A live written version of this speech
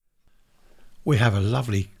We have a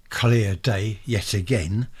lovely clear day yet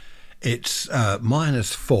again. It's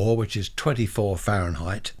 -4, which is 24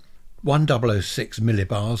 Fahrenheit, 1006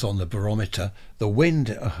 millibars on the barometer. The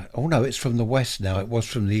wind, oh no, it's from the west now, it was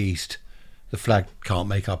from the east. The flag can't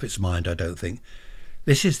make up its mind, I don't think.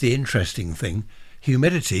 This is the interesting thing.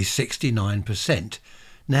 Humidity 69%.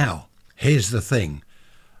 Now, here's the thing.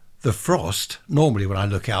 The frost, normally when I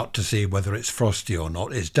look out to see whether it's frosty or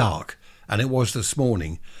not, is dark, and it was this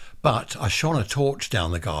morning. But I shone a torch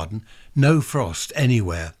down the garden, no frost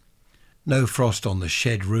anywhere. No frost on the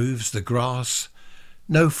shed roofs, the grass,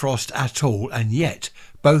 no frost at all, and yet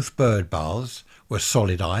both bird baths were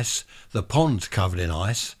solid ice, the pond's covered in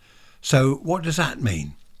ice. So what does that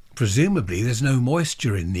mean? Presumably there's no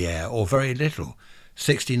moisture in the air, or very little,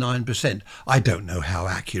 69%. I don't know how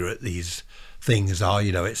accurate these things are.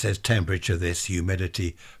 You know, it says temperature this,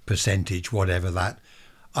 humidity, percentage, whatever that.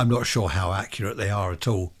 I'm not sure how accurate they are at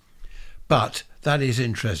all. But that is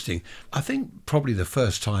interesting. I think probably the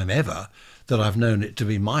first time ever that I've known it to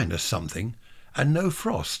be minus something and no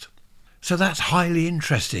frost. So that's highly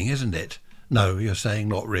interesting, isn't it? No, you're saying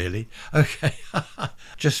not really. Okay.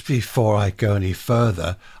 Just before I go any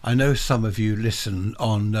further, I know some of you listen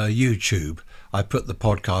on YouTube. I put the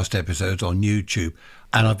podcast episodes on YouTube,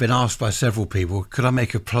 and I've been asked by several people, could I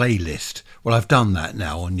make a playlist? Well, I've done that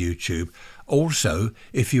now on YouTube. Also,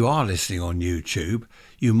 if you are listening on YouTube,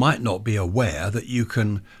 you might not be aware that you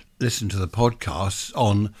can listen to the podcasts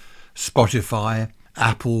on Spotify,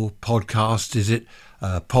 Apple Podcasts, is it?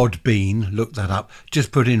 Podbean, look that up.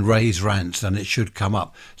 Just put in Ray's Rants and it should come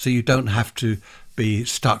up. So you don't have to be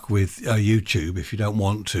stuck with YouTube if you don't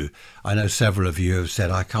want to. I know several of you have said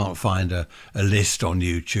I can't find a list on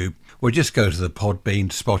YouTube. Well, just go to the Podbean,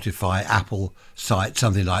 Spotify, Apple site,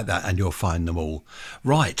 something like that, and you'll find them all.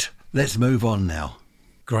 Right, let's move on now.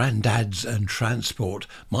 Granddads and transport.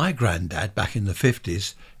 My granddad, back in the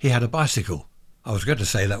 50s, he had a bicycle. I was going to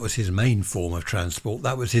say that was his main form of transport.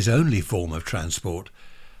 That was his only form of transport.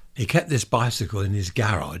 He kept this bicycle in his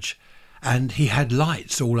garage, and he had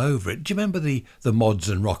lights all over it. Do you remember the mods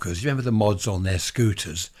and rockers? Do you remember the mods on their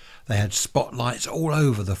scooters? They had spotlights all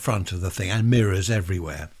over the front of the thing and mirrors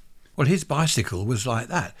everywhere. Well, his bicycle was like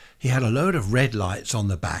that. He had a load of red lights on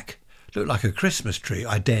the back. Looked like a Christmas tree.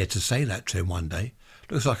 I dared to say that to him one day.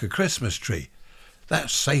 Looks like a Christmas tree.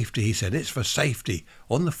 That's safety, he said. It's for safety.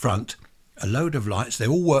 On the front, a load of lights. They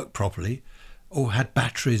all worked properly. All had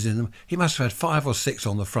batteries in them. He must have had 5 or 6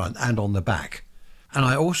 on the front and on the back. And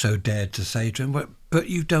I also dared to say to him, but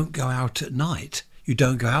you don't go out at night. You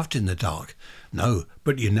don't go out in the dark. No,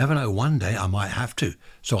 but you never know. One day I might have to.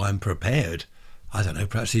 So I'm prepared. I don't know,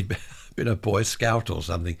 perhaps he'd been a Boy Scout or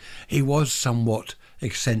something. He was somewhat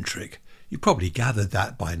eccentric. You probably gathered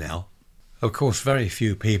that by now. Of course, very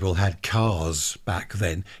few people had cars back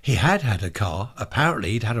then. He had a car.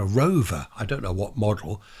 Apparently, he'd had a Rover. I don't know what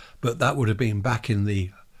model, but that would have been back in the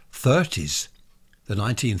 30s, the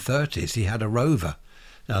 1930s. He had a Rover.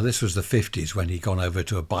 Now, this was the 50s when he'd gone over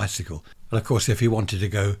to a bicycle. And of course, if he wanted to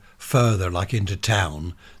go further, like into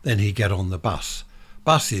town, then he'd get on the bus.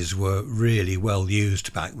 Buses were really well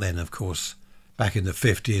used back then, of course. Back in the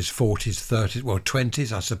 50s, 40s, 30s, well,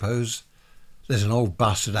 20s, I suppose. There's an old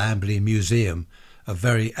bus at Amberley Museum, a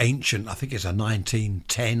very ancient, I think it's a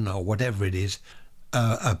 1910 or whatever it is,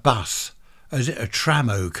 a bus. Is it a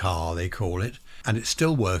trammo car, they call it? And it's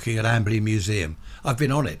still working at Amberley Museum. I've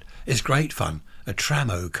been on it. It's great fun, a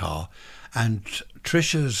trammo car. And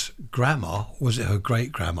Trisha's grandma, was it her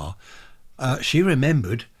great-grandma, she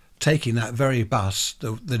remembered taking that very bus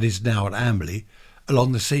that is now at Amberley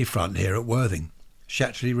along the seafront here at Worthing. She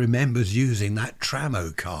actually remembers using that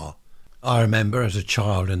trammo car. I remember as a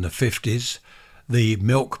child in the 50s, the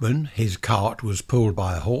milkman, his cart was pulled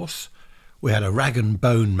by a horse. We had a rag and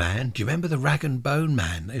bone man. Do you remember the rag and bone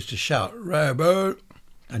man? They used to shout, "Rabbo!"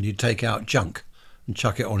 and you'd take out junk and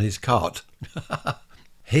chuck it on his cart.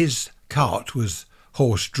 His cart was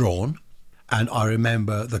horse-drawn, and I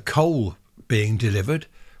remember the coal being delivered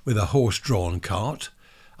with a horse-drawn cart.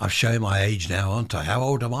 I'm showing my age now, aren't I? How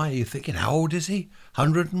old am I? Are you thinking, how old is he?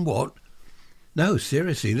 100 and what? No,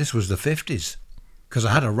 seriously, this was the 50s. Because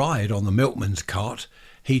I had a ride on the milkman's cart.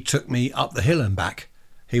 He took me up the hill and back.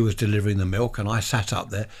 He was delivering the milk and I sat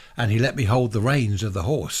up there and he let me hold the reins of the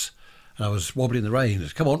horse. And I was wobbling the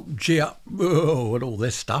reins. Come on, gee up, oh, and all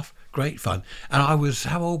this stuff. Great fun. And I was,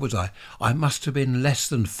 how old was I? I must have been less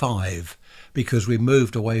than 5 because we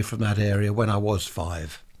moved away from that area when I was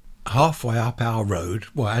 5. Halfway up our road,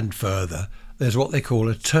 well, and further, there's what they call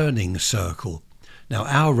a turning circle. Now,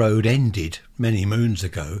 our road ended many moons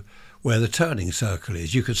ago where the turning circle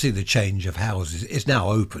is. You can see the change of houses. It's now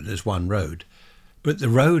open as one road. But the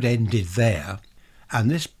road ended there, and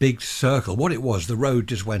this big circle, what it was, the road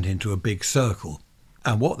just went into a big circle.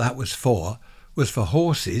 And what that was for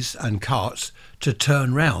horses and carts to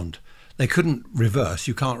turn round. They couldn't reverse.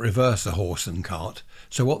 You can't reverse a horse and cart.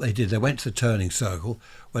 So what they did, they went to the turning circle,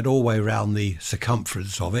 went all the way around the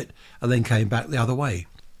circumference of it, and then came back the other way.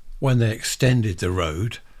 When they extended the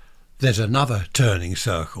road, there's another turning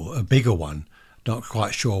circle, a bigger one. Not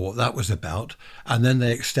quite sure what that was about. And then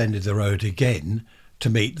they extended the road again to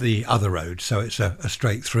meet the other road. So it's a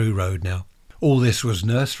straight through road now. All this was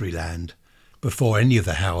nursery land before any of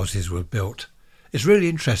the houses were built. It's really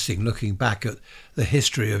interesting looking back at the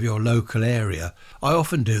history of your local area. I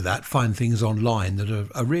often do that, find things online that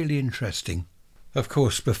are really interesting. Of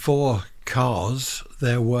course, before cars,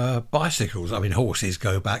 there were bicycles. I mean, horses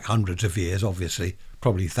go back hundreds of years, obviously,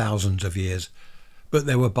 probably thousands of years. But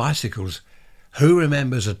there were bicycles. Who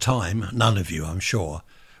remembers a time, none of you I'm sure,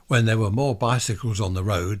 when there were more bicycles on the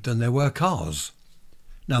road than there were cars?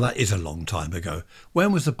 Now that is a long time ago.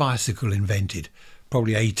 When was the bicycle invented?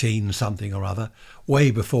 Probably 18 something or other,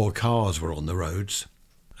 way before cars were on the roads.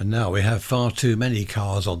 And now we have far too many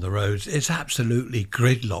cars on the roads. It's absolutely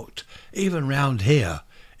gridlocked. Even round here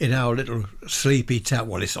in our little sleepy town,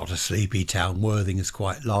 well, it's not a sleepy town, Worthing is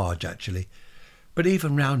quite large actually, but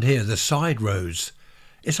even round here, the side roads,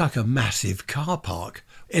 it's like a massive car park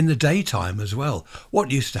in the daytime as well.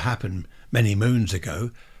 What used to happen many moons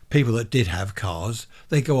ago, people that did have cars,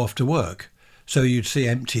 they go off to work. So you'd see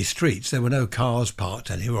empty streets. There were no cars parked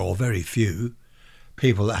anywhere, or very few.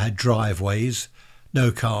 People that had driveways,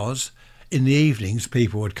 no cars. In the evenings,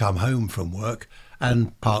 people would come home from work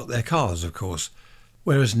and park their cars, of course.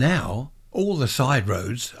 Whereas now, all the side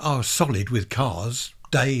roads are solid with cars,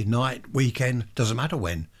 day, night, weekend, doesn't matter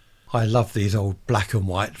when. I love these old black and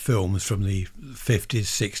white films from the 50s,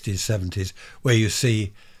 60s, 70s, where you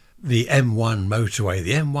see the M1 motorway.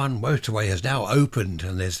 The M1 motorway has now opened,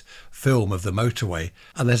 and there's film of the motorway,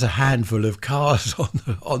 and there's a handful of cars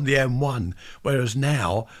on the M1, whereas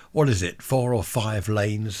now, what is it, 4 or 5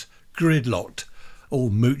 lanes, gridlocked,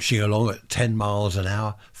 all mooching along at 10 miles an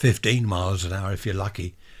hour, 15 miles an hour if you're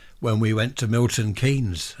lucky. When we went to Milton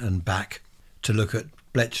Keynes and back to look at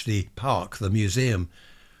Bletchley Park, the museum,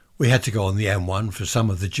 we had to go on the M1 for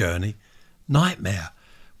some of the journey. Nightmare.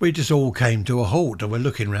 We just all came to a halt and we're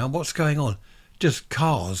looking around. What's going on? Just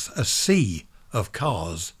cars, a sea of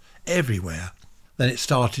cars everywhere. Then it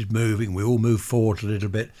started moving. We all moved forward a little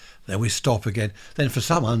bit. Then we stop again. Then for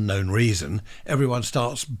some unknown reason, everyone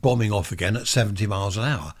starts bombing off again at 70 miles an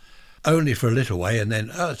hour. Only for a little way and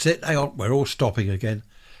then, oh, that's it, hang on, we're all stopping again.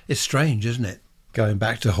 It's strange, isn't it? Going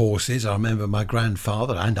back to horses, I remember my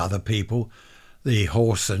grandfather and other people, the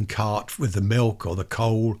horse and cart with the milk or the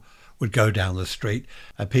coal would go down the street,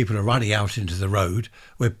 and people are running out into the road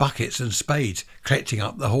with buckets and spades collecting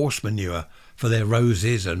up the horse manure for their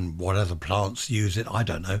roses and what other plants use it, I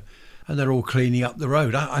don't know. And they're all cleaning up the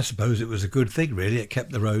road. I suppose it was a good thing, really. It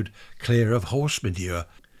kept the road clear of horse manure.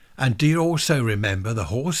 And do you also remember the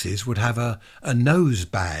horses would have a nose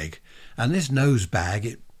bag? And this nose bag,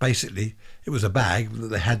 it was a bag that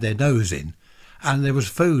they had their nose in. And there was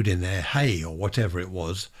food in there, hay or whatever it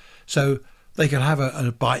was. So they could have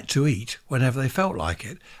a bite to eat whenever they felt like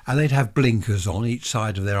it. And they'd have blinkers on each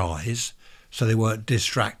side of their eyes so they weren't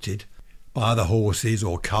distracted by other horses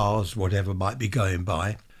or cars, whatever might be going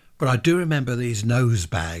by. But I do remember these nose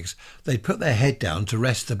bags. They'd put their head down to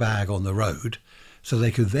rest the bag on the road so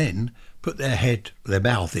they could then put their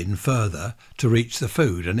mouth in further to reach the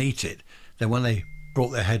food and eat it. Then when they brought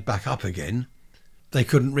their head back up again, they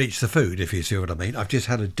couldn't reach the food, if you see what I mean. I've just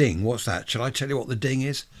had a ding. What's that? Shall I tell you what the ding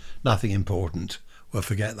is? Nothing important. Well,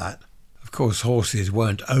 forget that. Of course, horses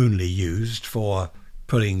weren't only used for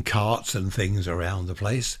pulling carts and things around the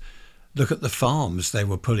place. Look at the farms. They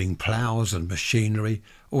were pulling ploughs and machinery,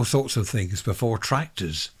 all sorts of things before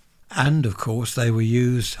tractors. And, of course, they were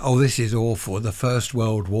used... Oh, this is awful. The First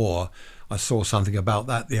World War. I saw something about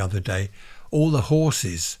that the other day. All the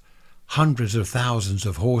horses, hundreds of thousands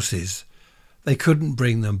of horses, they couldn't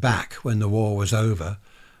bring them back when the war was over,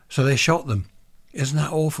 so they shot them. Isn't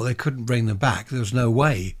that awful? They couldn't bring them back. There was no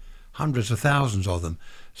way. Hundreds of thousands of them.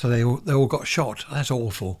 So they all got shot. That's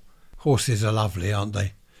awful. Horses are lovely, aren't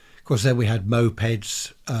they? Of course, then we had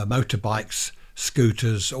mopeds, motorbikes,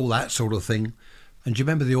 scooters, all that sort of thing. And do you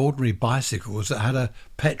remember the ordinary bicycles that had a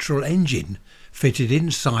petrol engine fitted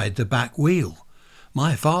inside the back wheel?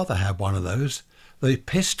 My father had one of those. The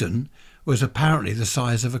piston was apparently the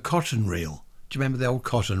size of a cotton reel. Do you remember the old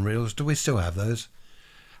cotton reels? Do we still have those?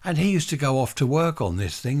 And he used to go off to work on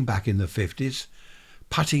this thing back in the 50s,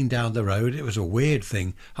 putting down the road. It was a weird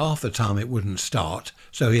thing. Half the time it wouldn't start,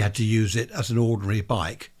 so he had to use it as an ordinary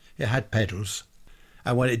bike. It had pedals.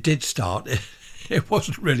 And when it did start, it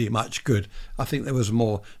wasn't really much good. I think there was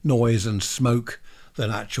more noise and smoke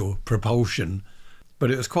than actual propulsion. But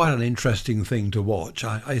it was quite an interesting thing to watch.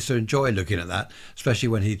 I used to enjoy looking at that, especially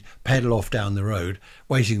when he'd pedal off down the road,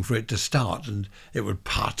 waiting for it to start, and it would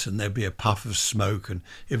putt and there'd be a puff of smoke, and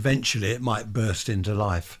eventually it might burst into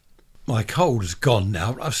life. My cold's gone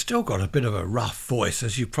now, but I've still got a bit of a rough voice,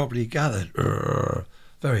 as you probably gathered.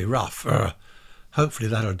 Very rough. Hopefully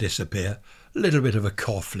that'll disappear. A little bit of a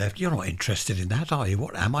cough left. You're not interested in that, are you?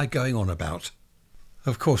 What am I going on about?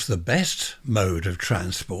 Of course, the best mode of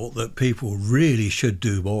transport that people really should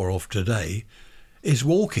do more of today is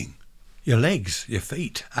walking. Your legs, your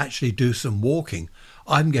feet, actually do some walking.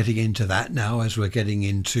 I'm getting into that now as we're getting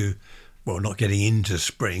into, well, not getting into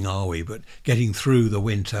spring, are we, but getting through the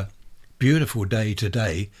winter. Beautiful day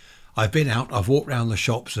today. I've been out, I've walked round the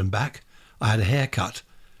shops and back. I had a haircut.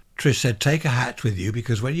 Trish said, take a hat with you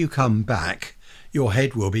because when you come back, your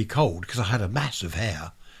head will be cold, because I had a mass of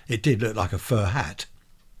hair. It did look like a fur hat.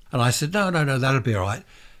 And I said, no, that'll be all right.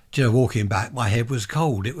 Do you know, walking back, my head was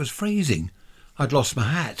cold. It was freezing. I'd lost my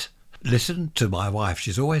hat. Listen to my wife.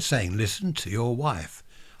 She's always saying, listen to your wife.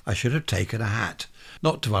 I should have taken a hat.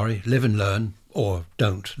 Not to worry, live and learn, or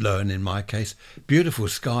don't learn in my case. Beautiful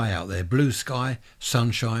sky out there, blue sky,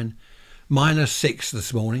 sunshine. -6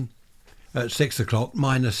 this morning at 6 o'clock,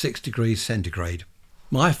 -6 degrees centigrade.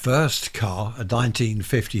 My first car, a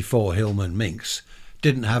 1954 Hillman Minx,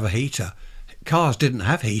 didn't have a heater. Cars didn't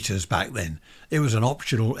have heaters back then. It was an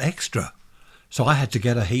optional extra. So I had to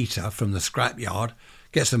get a heater from the scrapyard,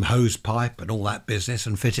 get some hose pipe and all that business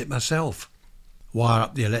and fit it myself. Wire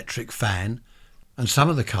up the electric fan. And some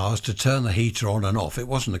of the cars, to turn the heater on and off, it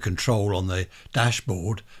wasn't a control on the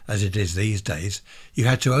dashboard as it is these days. You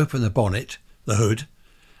had to open the bonnet, the hood,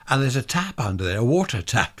 and there's a tap under there, a water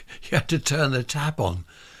tap. You had to turn the tap on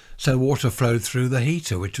so water flowed through the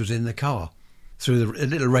heater, which was in the car. Through a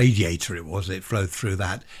little radiator it flowed through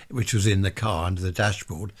that, which was in the car under the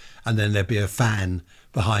dashboard, and then there'd be a fan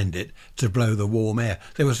behind it to blow the warm air.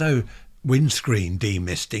 There was no windscreen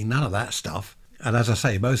demisting, none of that stuff. And as I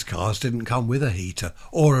say, most cars didn't come with a heater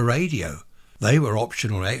or a radio. They were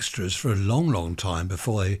optional extras for a long, long time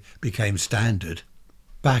before they became standard.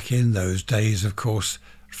 Back in those days, of course,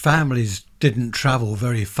 families didn't travel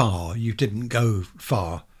very far. You didn't go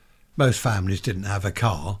far. Most families didn't have a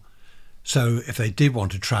car. So if they did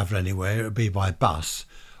want to travel anywhere, it would be by bus.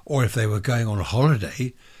 Or if they were going on a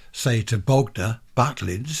holiday, say to Bognor,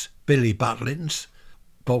 Butlins, Billy Butlins.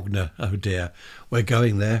 Bognor, oh dear, we're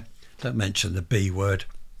going there. Don't mention the B word.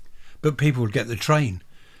 But people would get the train.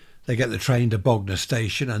 They get the train to Bognor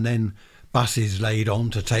station and then buses laid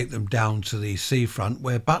on to take them down to the seafront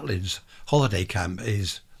where Butlins holiday camp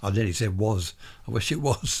is. I nearly said was. I wish it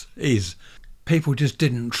was. Is. People just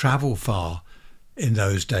didn't travel far in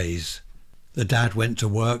those days. The dad went to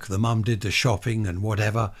work, the mum did the shopping and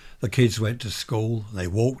whatever. The kids went to school. They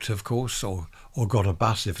walked, of course, or got a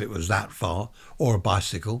bus if it was that far, or a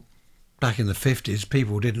bicycle. Back in the 50s,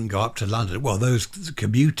 people didn't go up to London. Well, those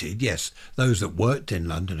commuted, yes, those that worked in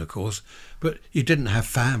London, of course. But you didn't have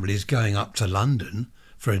families going up to London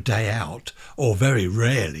for a day out, or very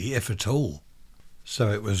rarely, if at all.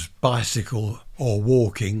 So it was bicycle or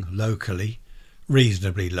walking locally,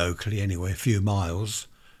 reasonably locally anyway, a few miles.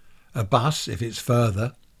 A bus if it's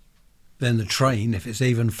further, then the train if it's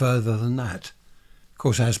even further than that. Of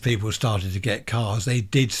course, as people started to get cars, they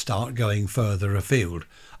did start going further afield.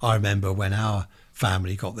 I remember when our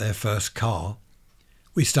family got their first car,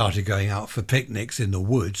 we started going out for picnics in the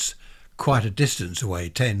woods, quite a distance away,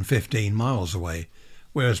 10, 15 miles away,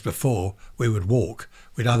 whereas before we would walk.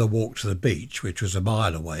 We'd either walk to the beach, which was a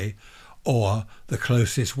mile away, or the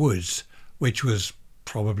closest woods, which was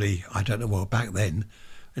probably, I don't know, well, back then,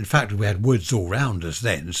 in fact, we had woods all round us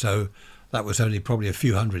then, so that was only probably a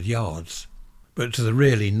few hundred yards. But to the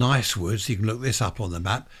really nice woods, you can look this up on the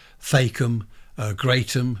map, Thacombe,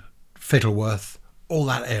 Greatham, Fittleworth, all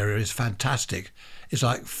that area is fantastic. It's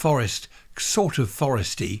like forest, sort of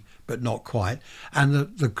foresty, but not quite.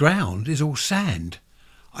 And the ground is all sand.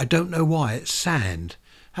 I don't know why it's sand.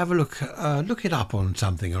 Have a look it up on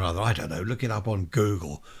something or other. I don't know, look it up on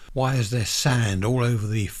Google. Why is there sand all over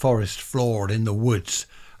the forest floor and in the woods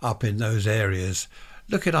up in those areas?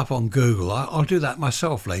 Look it up on Google. I'll do that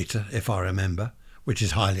myself later, if I remember, which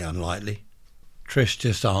is highly unlikely. Trish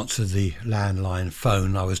just answered the landline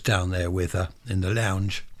phone. I was down there with her in the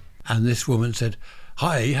lounge. And this woman said,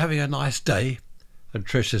 "Hi, are you having a nice day?" And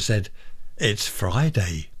Trisha said, "It's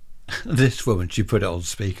Friday." This woman, she put it on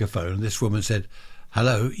speakerphone. This woman said,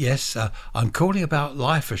 Hello, yes, I'm calling about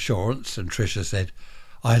life assurance. And Tricia said,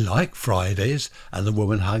 I like Fridays. And the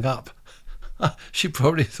woman hung up. She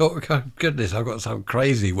probably thought, oh, goodness, I've got some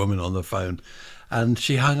crazy woman on the phone. And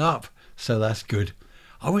she hung up. So that's good.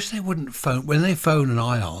 I wish they wouldn't phone. When they phone and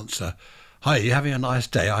I answer, hi, you having a nice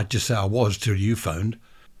day? I'd just say I was till you phoned.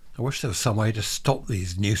 I wish there was some way to stop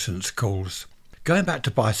these nuisance calls. Going back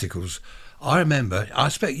to bicycles, I remember, I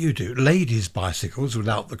expect you do, ladies' bicycles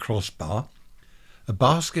without the crossbar, a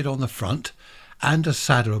basket on the front and a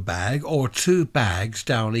saddle bag or 2 bags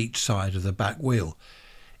down each side of the back wheel.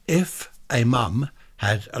 If a mum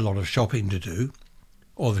had a lot of shopping to do,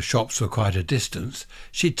 or the shops were quite a distance,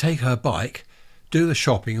 she'd take her bike, do the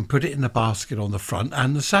shopping and put it in the basket on the front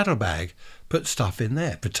and the saddlebag, put stuff in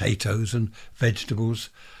there, potatoes and vegetables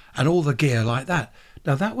and all the gear like that.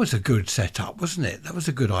 Now that was a good setup, wasn't it? That was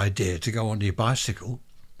a good idea to go on your bicycle.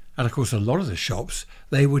 And of course a lot of the shops,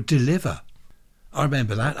 they would deliver. I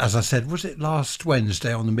remember that, as I said, was it last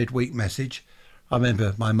Wednesday on the midweek message? I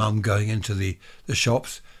remember my mum going into the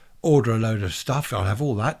shops, order a load of stuff, I'll have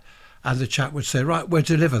all that, and the chap would say, right, we'll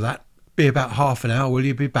deliver that. Be about half an hour, will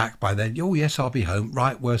you be back by then? Oh yes, I'll be home.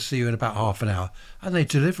 Right, we'll see you in about half an hour. And they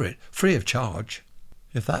deliver it, free of charge.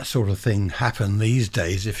 If that sort of thing happened these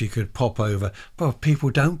days, if you could pop over, well, people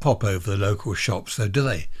don't pop over the local shops though, do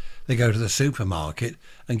they? They go to the supermarket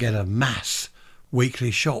and get a mass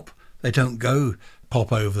weekly shop. They don't go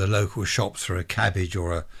pop over the local shops for a cabbage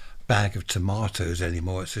or a bag of tomatoes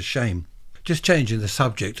anymore. It's a shame. Just changing the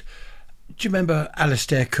subject, do you remember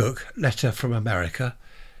Alistair Cook, Letter from America?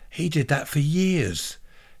 He did that for years.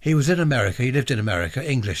 He was in America, he lived in America,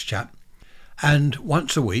 English chap, and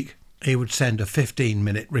once a week he would send a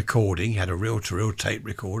 15-minute recording. He had a reel-to-reel tape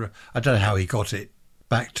recorder. I don't know how he got it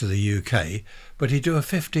back to the UK, but he'd do a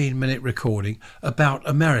 15-minute recording about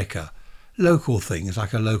America, local things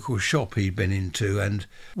like a local shop he'd been into and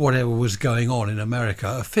whatever was going on in America,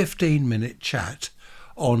 a 15-minute chat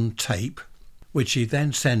on tape, which he'd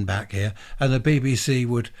then send back here, and the BBC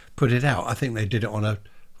would put it out. I think they did it on a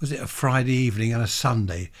Friday evening and a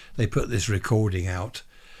Sunday. They put this recording out,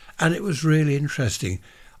 and it was really interesting.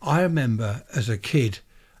 I remember as a kid,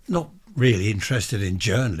 not really interested in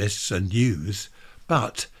journalists and news,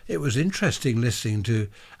 but it was interesting listening to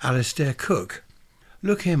Alistair Cook.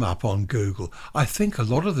 Look him up on Google. I think a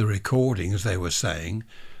lot of the recordings they were saying,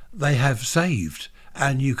 they have saved,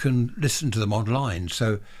 and you can listen to them online.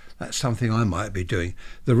 So that's something I might be doing.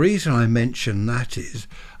 The reason I mention that is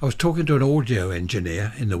I was talking to an audio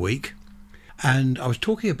engineer in the week, and I was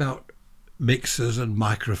talking about mixers and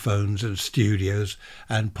microphones and studios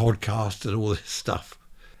and podcasts and all this stuff.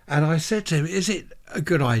 And I said to him, is it a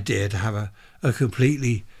good idea to have a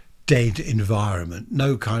completely dead environment,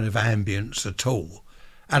 no kind of ambience at all?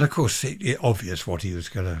 And of course, it's obvious what he was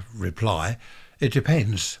going to reply. It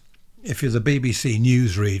depends. If you're the BBC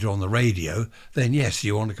newsreader on the radio, then yes,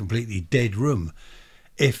 you want a completely dead room.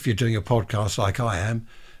 If you're doing a podcast like I am,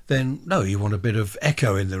 then no, you want a bit of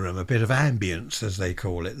echo in the room, a bit of ambience, as they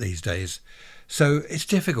call it these days. So it's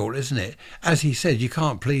difficult, isn't it? As he said, you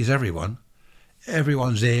can't please everyone.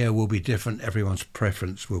 Everyone's ear will be different, everyone's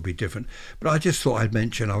preference will be different. But I just thought I'd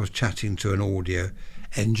mention I was chatting to an audio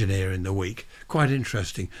engineer in the week. Quite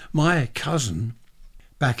interesting. My cousin,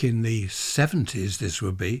 back in the 70s this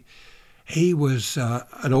would be, he was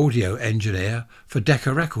an audio engineer for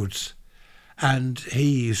Decca Records. And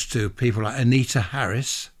he used to, people like Anita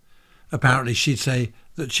Harris, apparently she'd say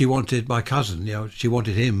that she wanted my cousin, she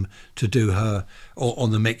wanted him to do her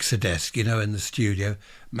on the mixer desk, in the studio,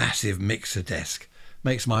 massive mixer desk.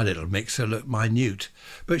 Makes my little mixer look minute.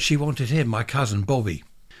 But she wanted him, my cousin Bobby.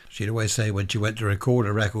 She'd always say when she went to record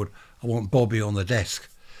a record, I want Bobby on the desk.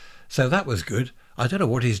 So that was good. I don't know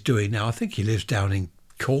what he's doing now. I think he lives down in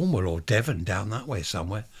Cornwall or Devon, down that way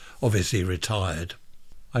somewhere. Obviously retired.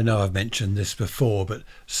 I know I've mentioned this before, but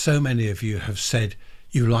so many of you have said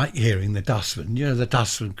you like hearing the dustman. The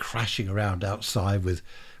dustman crashing around outside with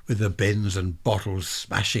the bins and bottles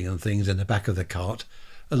smashing and things in the back of the cart.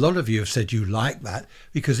 A lot of you have said you like that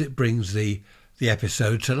because it brings the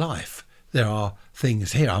episode to life. There are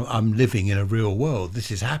things here. I'm living in a real world.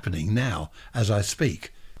 This is happening now as I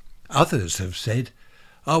speak. Others have said,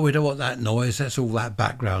 oh, we don't want that noise. That's all that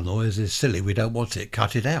background noise is silly. We don't want it.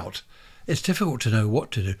 Cut it out. It's difficult to know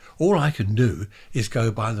what to do. All I can do is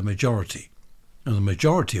go by the majority. And the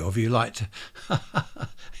majority of you like to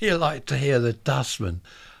you like to hear the dustman.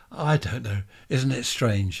 I don't know. Isn't it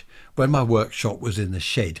strange? When my workshop was in the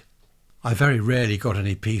shed, I very rarely got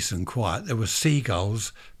any peace and quiet. There were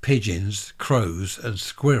seagulls, pigeons, crows and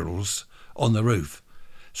squirrels on the roof.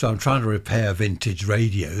 So I'm trying to repair vintage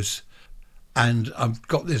radios. and I've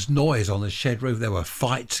got this noise on the shed roof. There were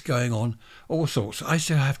fights going on, all sorts. I used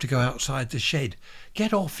to have to go outside the shed.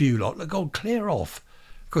 Get off, you lot. God, clear off.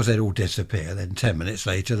 Of course, they'd all disappear. Then 10 minutes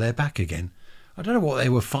later, they're back again. I don't know what they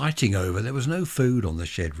were fighting over. There was no food on the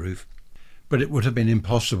shed roof. But it would have been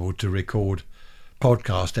impossible to record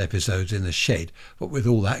podcast episodes in the shed, but with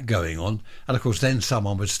all that going on. And of course, then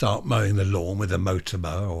someone would start mowing the lawn with a motor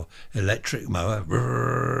mower or electric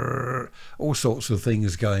mower. All sorts of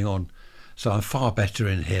things going on. So I'm far better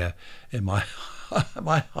in here in my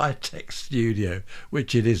my high-tech studio,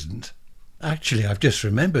 which it isn't. Actually, I've just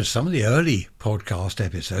remembered some of the early podcast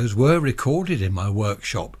episodes were recorded in my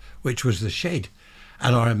workshop, which was the shed.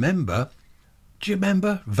 And I remember, do you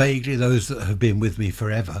remember, vaguely, those that have been with me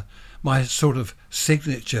forever, my sort of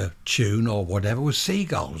signature tune or whatever was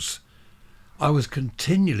seagulls. I was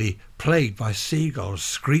continually plagued by seagulls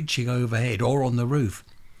screeching overhead or on the roof.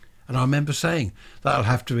 And I remember saying, that'll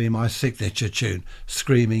have to be my signature tune,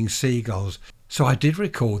 Screaming Seagulls. So I did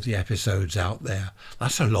record the episodes out there.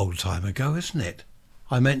 That's a long time ago, isn't it?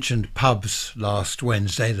 I mentioned pubs last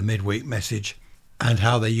Wednesday, the midweek message, and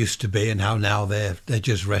how they used to be and how now they're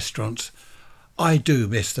just restaurants. I do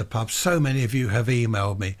miss the pubs. So many of you have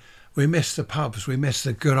emailed me. We miss the pubs. We miss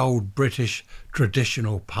the good old British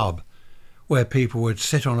traditional pub where people would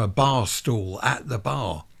sit on a bar stool at the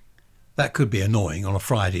bar. That could be annoying on a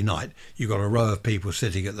Friday night. You've got a row of people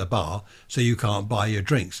sitting at the bar, so you can't buy your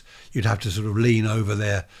drinks. You'd have to sort of lean over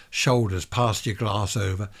their shoulders, pass your glass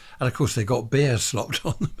over. And of course, they got beer slopped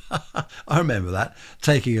on them. I remember that,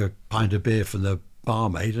 taking a pint of beer from the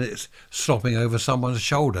barmaid and it's slopping over someone's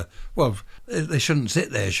shoulder. Well, they shouldn't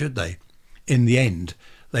sit there, should they? In the end,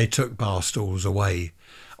 they took bar stools away.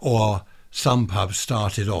 Or some pubs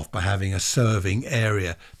started off by having a serving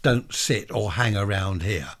area. Don't sit or hang around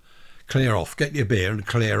here. Clear off, get your beer and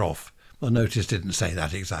clear off. The notice didn't say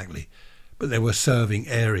that exactly, but there were serving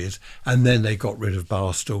areas, and then they got rid of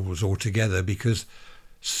bar stools altogether because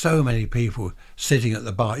so many people sitting at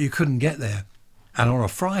the bar, you couldn't get there. And on a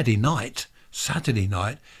Friday night, Saturday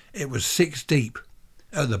night, it was 6 deep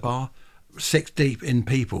at the bar, 6 deep in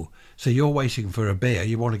people. So you're waiting for a beer,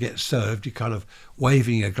 you want to get served, you're kind of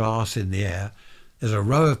waving a glass in the air. There's a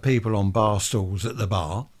row of people on bar stools at the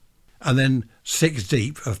bar, and then 6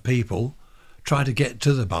 deep of people try to get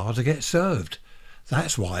to the bar to get served.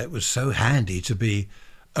 That's why it was so handy to be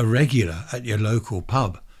a regular at your local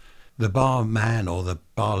pub. The barman or the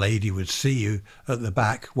bar lady would see you at the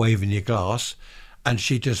back waving your glass, and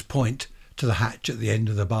she'd just point to the hatch at the end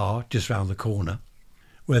of the bar, just round the corner,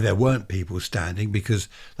 where there weren't people standing, because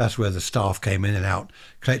that's where the staff came in and out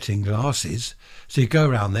collecting glasses. So you go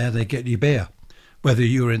around there, they get you beer. Whether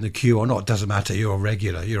you're in the queue or not, doesn't matter. You're a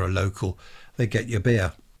regular, you're a local, they get your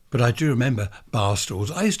beer. But I do remember bar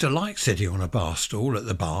stools. I used to like sitting on a bar stool at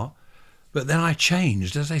the bar, but then I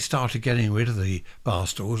changed. As they started getting rid of the bar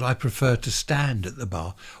stools, I preferred to stand at the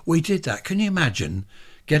bar. We did that. Can you imagine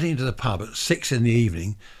getting to the pub at 6 in the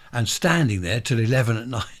evening and standing there till 11 at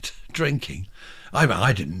night drinking?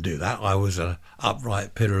 I didn't do that. I was an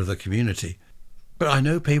upright pillar of the community. But I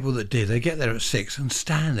know people that did. They get there at 6 and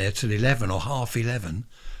stand there till 11 or half 11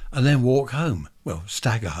 and then walk home. Well,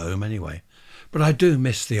 stagger home anyway. But I do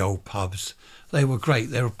miss the old pubs. They were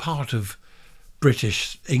great. They were part of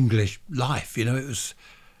British English life. You know,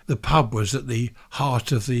 the pub was at the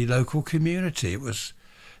heart of the local community. It was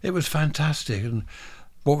fantastic. And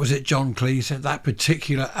what was it John Cleese said? That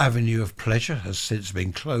particular avenue of pleasure has since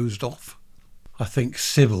been closed off. I think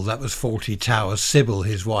Sybil, that was 40 Towers, Sybil,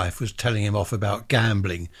 his wife, was telling him off about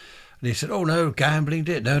gambling. And he said, oh no, gambling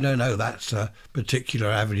did. No, that's a particular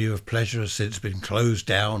avenue of pleasure has since been closed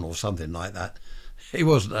down or something like that. He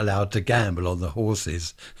wasn't allowed to gamble on the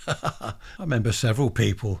horses. I remember several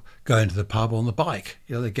people going to the pub on the bike.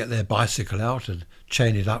 You know, they get their bicycle out and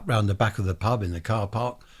chain it up round the back of the pub in the car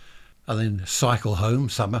park and then cycle home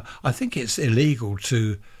somehow. I think it's illegal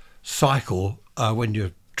to cycle when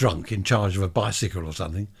you're drunk in charge of a bicycle or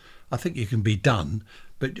something. I think you can be done,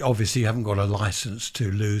 but obviously you haven't got a licence to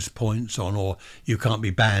lose points on, or you can't be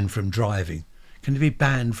banned from driving. Can you be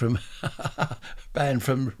banned from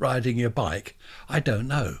riding your bike? I don't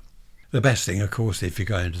know. The best thing, of course, if you're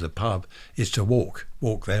going to the pub is to walk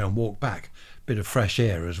there and walk back. Bit of fresh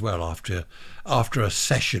air as well after a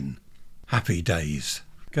session. Happy days.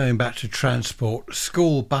 Going back to transport,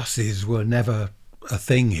 school buses were never a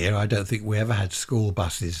thing here. I don't think we ever had school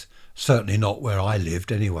buses, certainly not where I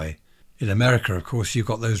lived anyway. In America, of course, you've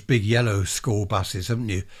got those big yellow school buses, haven't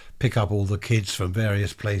you? Pick up all the kids from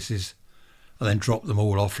various places and then drop them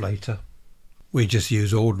all off later. We just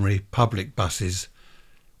use ordinary public buses.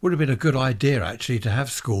 Would have been a good idea, actually, to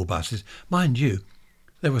have school buses. Mind you,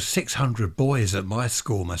 There were 600 boys at my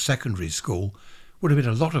school, my secondary school. Would have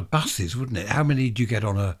been a lot of buses, wouldn't it? How many do you get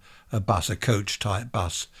on a bus, a coach-type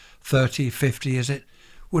bus? 30, 50, is it?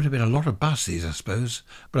 Would have been a lot of buses, I suppose.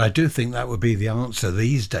 But I do think that would be the answer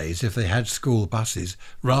these days if they had school buses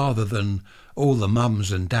rather than all the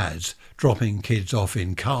mums and dads dropping kids off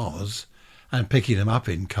in cars and picking them up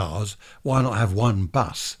in cars. Why not have one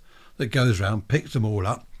bus that goes round, picks them all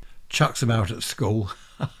up, chucks them out at school,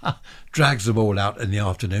 drags them all out in the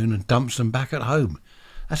afternoon and dumps them back at home?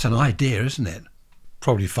 That's an idea, isn't it?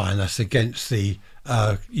 Probably find that's against the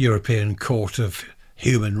European Court of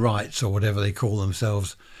Human Rights or whatever they call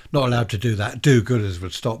themselves. Not allowed to do that. Do-gooders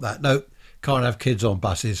would stop that. No, can't have kids on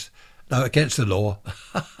buses. No, against the law.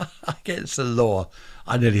 Against the law.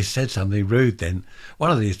 I nearly said something rude then. One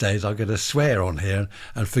of these days I'm going to swear on here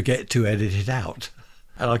and forget to edit it out.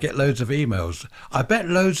 And I'll get loads of emails. I bet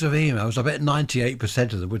loads of emails, I bet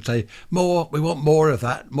 98% of them would say, more, we want more of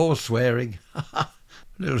that, more swearing.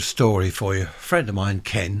 Little story for you. A friend of mine,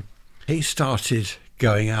 Ken, he started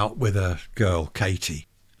going out with a girl, Katie.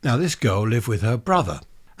 Now, this girl lived with her brother,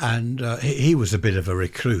 and he was a bit of a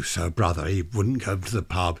recluse, her brother. He wouldn't go to the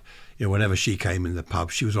pub. You know, whenever she came in the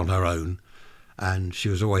pub, she was on her own, and she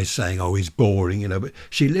was always saying, oh, he's boring, you know. But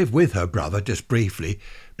she lived with her brother just briefly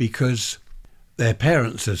because their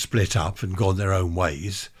parents had split up and gone their own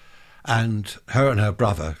ways, and her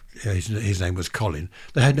brother, his name was Colin,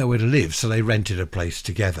 they had nowhere to live, so they rented a place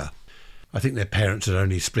together. I think their parents had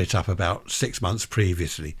only split up about 6 months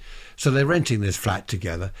previously. So they're renting this flat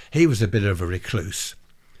together. He was a bit of a recluse.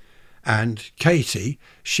 And Katie,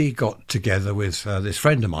 she got together with this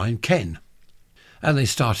friend of mine, Ken. And they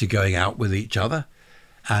started going out with each other.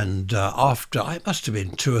 And after, it must have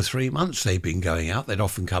been 2 or 3 months they'd been going out. They'd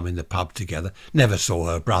often come in the pub together. Never saw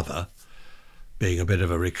her brother, being a bit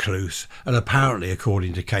of a recluse. And apparently,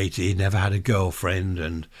 according to Katie, he never had a girlfriend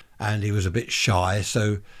and he was a bit shy.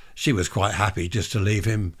 So she was quite happy just to leave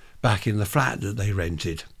him back in the flat that they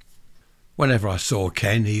rented. Whenever I saw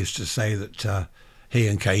Ken, he used to say that he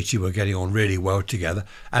and Katie were getting on really well together,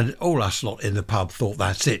 and all us lot in the pub thought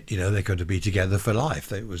that's it, you know, they're going to be together for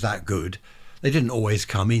life. It was that good. They didn't always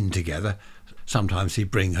come in together. Sometimes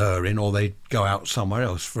he'd bring her in, or they'd go out somewhere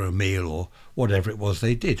else for a meal or whatever it was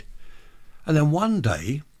they did. And then one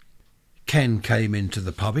day, Ken came into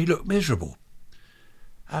the pub. He looked miserable.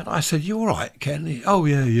 And I said, you all right, Ken? Oh,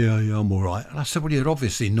 yeah, I'm all right. And I said, well, you're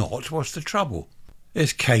obviously not. What's the trouble?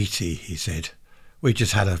 It's Katie, he said. We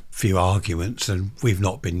just had a few arguments and we've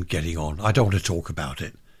not been getting on. I don't want to talk about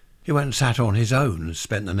it. He went and sat on his own and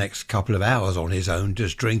spent the next couple of hours on his own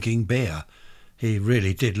just drinking beer. He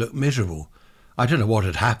really did look miserable. I don't know what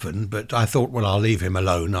had happened, but I thought, well, I'll leave him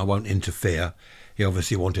alone. I won't interfere. He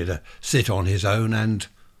obviously wanted to sit on his own and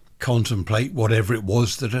contemplate whatever it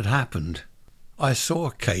was that had happened. I saw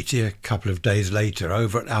Katie a couple of days later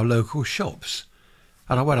over at our local shops.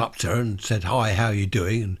 And I went up to her and said, hi, how are you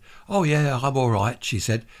doing? And, oh, yeah, I'm all right, she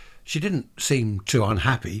said. She didn't seem too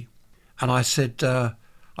unhappy. And I said,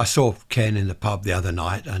 I saw Ken in the pub the other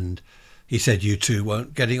night and he said you two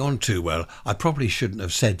weren't getting on too well. I probably shouldn't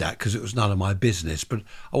have said that because it was none of my business, but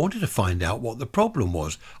I wanted to find out what the problem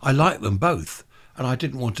was. I liked them both and I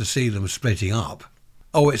didn't want to see them splitting up.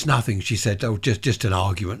 Oh, it's nothing, she said. Oh, just an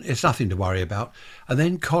argument. It's nothing to worry about. And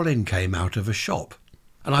then Colin came out of a shop.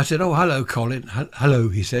 And I said, oh, hello, Colin. Hello,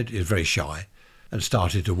 he said. He was very shy and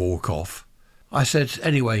started to walk off. I said,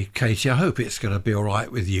 anyway, Katie, I hope it's going to be all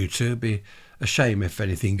right with you two. It'd be a shame if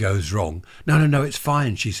anything goes wrong. No, it's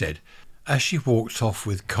fine, she said. As she walked off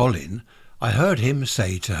with Colin, I heard him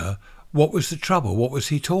say to her, what was the trouble? What was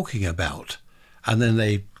he talking about? And then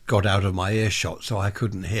they got out of my earshot, so I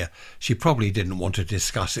couldn't hear. She probably didn't want to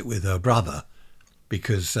discuss it with her brother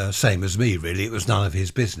because, same as me, really, it was none of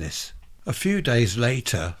his business. A few days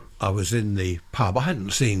later, I was in the pub. I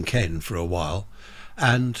hadn't seen Ken for a while,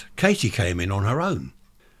 and Katie came in on her own.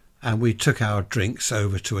 And we took our drinks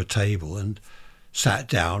over to a table and sat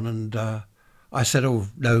down, and I said, oh,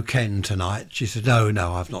 no Ken tonight. She said,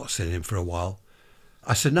 no, I've not seen him for a while.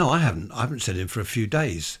 I said, no, I haven't seen him for a few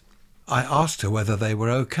days. I asked her whether they were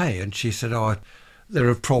okay, and she said, oh, there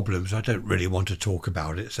are problems. I don't really want to talk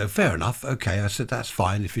about it. So fair enough. Okay, I said, that's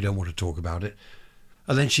fine if you don't want to talk about it.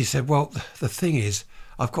 And then she said, well, the thing is,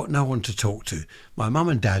 I've got no one to talk to. My mum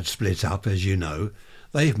and dad split up, as you know.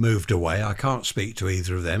 They've moved away. I can't speak to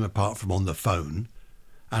either of them apart from on the phone.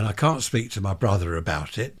 And I can't speak to my brother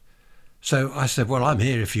about it. So I said, well, I'm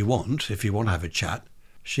here if you want to have a chat.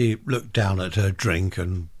 She looked down at her drink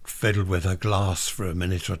and fiddled with her glass for a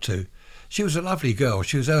minute or two. She was a lovely girl.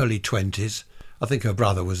 She was early 20s. I think her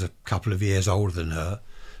brother was a couple of years older than her.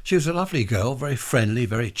 She was a lovely girl, very friendly,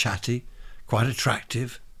 very chatty, quite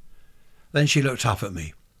attractive. Then she looked up at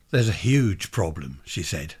me. "There's a huge problem," she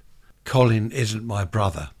said. "Colin isn't my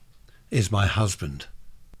brother, is my husband."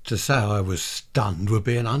 To say I was stunned would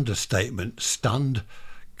be an understatement. Stunned,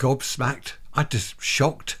 gobsmacked, I just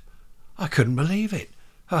shocked. I couldn't believe it.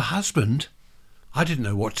 Her husband? I didn't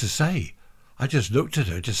know what to say. I just looked at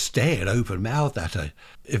her, just stared open-mouthed at her.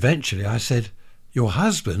 Eventually I said, "Your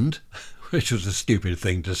husband?" which was a stupid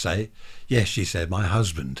thing to say. "Yes," she said, "my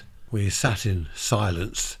husband." We sat in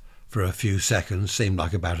silence for a few seconds, seemed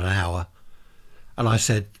like about an hour. And I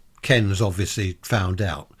said, "Ken's obviously found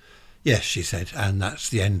out." "Yes," she said, "and that's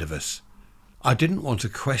the end of us." I didn't want to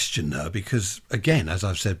question her because, again, as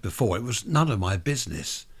I've said before, it was none of my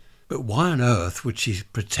business. But why on earth would she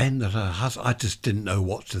pretend that her husband... I just didn't know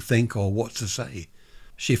what to think or what to say.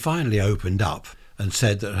 She finally opened up and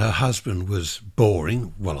said that her husband was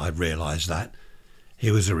boring. Well, I realised that. He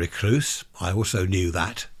was a recluse. I also knew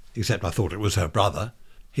that, except I thought it was her brother.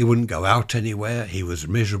 He wouldn't go out anywhere. He was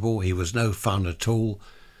miserable. He was no fun at all.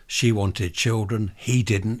 She wanted children. He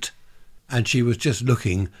didn't. And she was just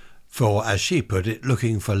looking for, as she put it,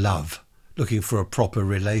 looking for love, looking for a proper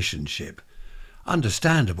relationship.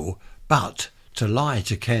 Understandable, but to lie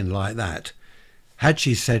to Ken like that, had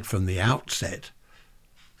she said from the outset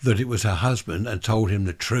that it was her husband and told him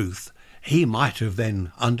the truth, he might have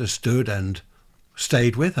then understood and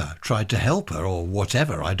stayed with her, tried to help her or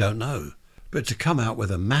whatever, I don't know. But to come out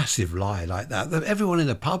with a massive lie like that everyone in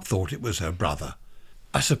the pub thought it was her brother.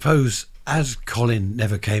 I suppose as Colin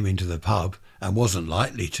never came into the pub and wasn't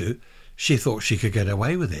likely to, she thought she could get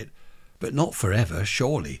away with it. But not forever,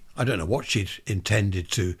 surely. I don't know what she'd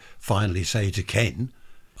intended to finally say to Ken.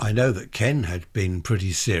 I know that Ken had been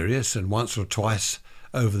pretty serious, and once or twice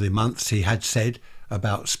over the months he had said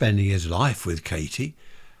about spending his life with Katie,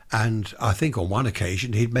 and I think on one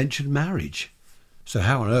occasion he'd mentioned marriage. So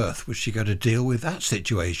how on earth was she going to deal with that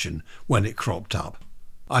situation when it cropped up?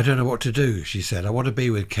 "I don't know what to do," she said. "I want to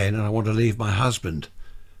be with Ken and I want to leave my husband."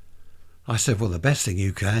 I said, "Well, the best thing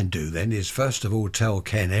you can do then is first of all tell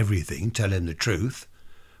Ken everything, tell him the truth."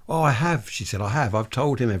 "Oh, I have," she said, "I have. I've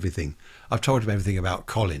told him everything. I've told him everything about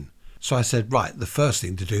Colin." So I said, "Right, the first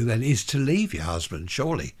thing to do then is to leave your husband,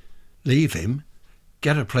 surely. Leave him,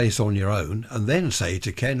 get a place on your own, and then say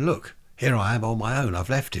to Ken, 'Look, here I am on my own, I've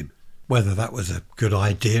left him.'" Whether that was a good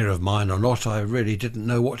idea of mine or not, I really didn't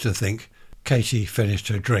know what to think. Katie finished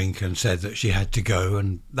her drink and said that she had to go,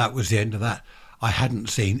 and that was the end of that. I hadn't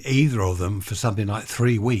seen either of them for something like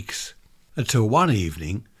 3 weeks, until one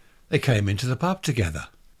evening they came into the pub together.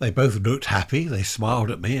 They both looked happy, they smiled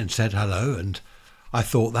at me and said hello, and I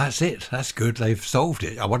thought, that's it, that's good, they've solved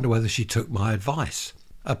it. I wonder whether she took my advice.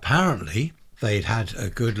 Apparently they'd had a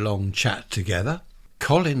good long chat together.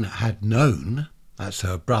 Colin had known, that's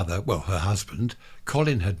her brother, well, her husband,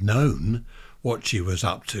 Colin had known what she was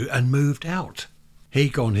up to and moved out.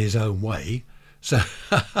 He'd gone his own way.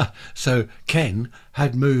 So Ken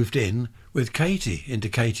had moved in with Katie into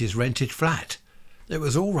Katie's rented flat. It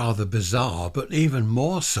was all rather bizarre, but even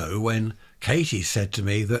more so when Katie said to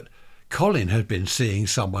me that Colin had been seeing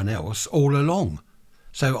someone else all along.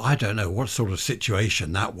 So I don't know what sort of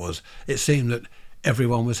situation that was. It seemed that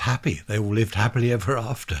everyone was happy. They all lived happily ever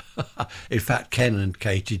after. In fact, Ken and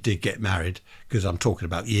Katie did get married, because I'm talking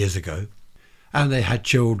about years ago. And they had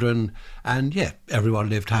children, and yeah, everyone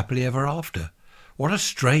lived happily ever after. What a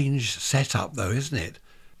strange setup, though, isn't it?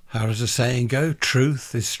 How does the saying go?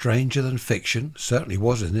 Truth is stranger than fiction. Certainly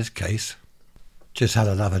was in this case. Just had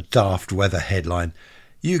another daft weather headline.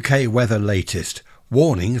 UK weather latest.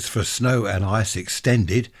 Warnings for snow and ice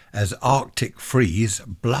extended as Arctic freeze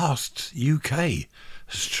blasts UK.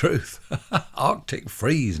 It's truth. Arctic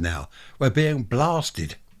freeze now. We're being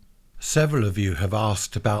blasted. Several of you have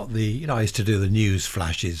asked about I used to do the news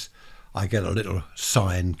flashes. I get a little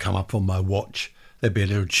sign come up on my watch. There'd be a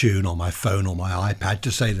little tune on my phone or my iPad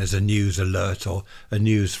to say there's a news alert or a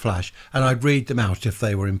news flash, and I'd read them out if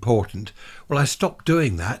they were important. Well, I stopped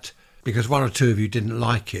doing that because one or two of you didn't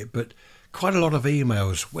like it, but quite a lot of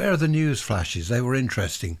emails. Where are the news flashes? They were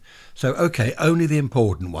interesting. So, okay, only the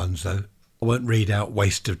important ones, though. I won't read out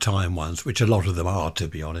waste of time ones, which a lot of them are, to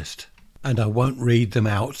be honest. And I won't read them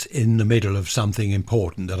out in the middle of something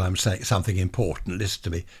important that I'm saying. Something important, listen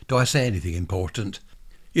to me. Do I say anything important?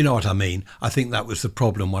 You know what I mean. I think that was the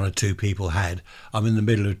problem one or two people had. I'm in the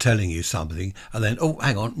middle of telling you something and then, oh,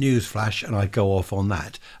 hang on, news flash, and I go off on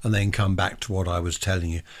that and then come back to what I was telling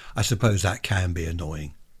you. I suppose that can be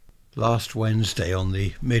annoying. Last Wednesday on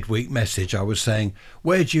the midweek message, I was saying,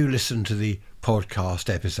 where do you listen to the podcast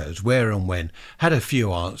episodes? Where and when? Had a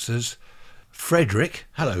few answers. Frederick,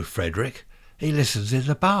 hello Frederick, he listens in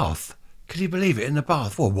the bath. Can you believe it, in the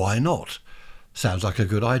bath? Well, why not? Sounds like a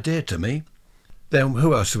good idea to me. Then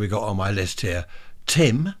who else have we got on my list here?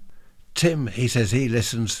 Tim. Tim, he says he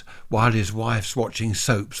listens while his wife's watching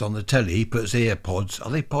soaps on the telly. He puts ear pods.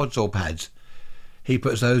 Are they pods or pads? He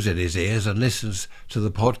puts those in his ears and listens to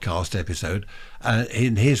the podcast episode,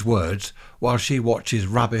 in his words, while she watches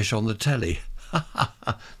rubbish on the telly.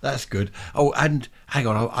 That's good. Oh, and hang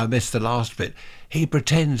on, I missed the last bit. He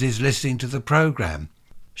pretends he's listening to the programme.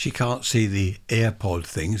 She can't see the AirPod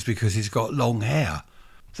things because he's got long hair.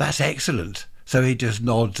 That's excellent. So he just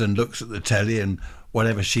nods and looks at the telly and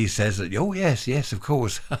whatever she says, that, oh, yes, of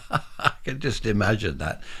course. I can just imagine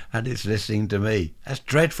that. And it's listening to me. That's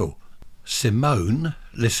dreadful. Simone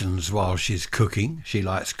listens while she's cooking. She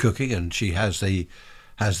likes cooking, and she has the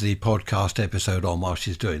podcast episode on while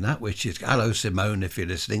she's doing that, which is, hello, Simone, if you're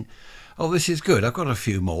listening. Oh, this is good. I've got a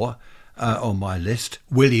few more on my list.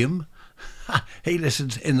 William, he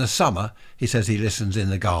listens in the summer. He says he listens in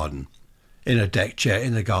the garden, in a deck chair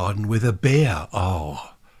in the garden with a beer.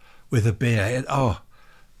 Oh, with a beer. Oh,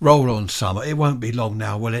 roll on, summer. It won't be long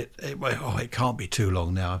now, will it? It can't be too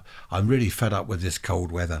long now. I'm really fed up with this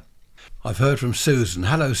cold weather. I've heard from Susan.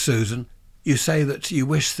 Hello, Susan. You say that you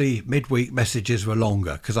wish the midweek messages were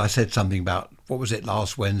longer, because I said something about, what was it,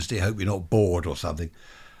 last Wednesday, hope you're not bored or something.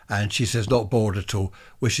 And she says, not bored at all,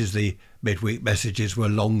 wishes the midweek messages were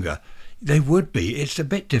longer. They would be. It's a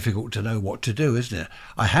bit difficult to know what to do, isn't it?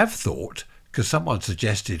 I have thought, because someone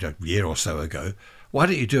suggested a year or so ago, why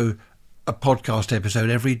don't you do a podcast episode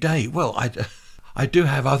every day? Well, I do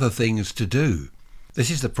have other things to do. This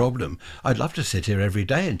is the problem. I'd love to sit here every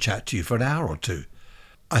day and chat to you for an hour or two.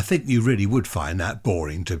 I think you really would find that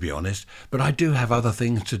boring, to be honest, but I do have other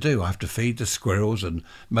things to do. I have to feed the squirrels and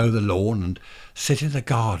mow the lawn and sit in the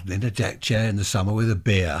garden in a deck chair in the summer with a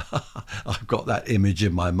beer. I've got that image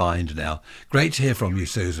in my mind now. Great to hear from you,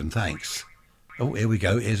 Susan. Thanks. Oh, here we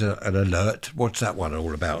go. Here's an alert. What's that one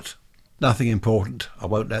all about? Nothing important. I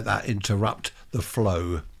won't let that interrupt the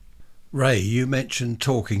flow. Ray, you mentioned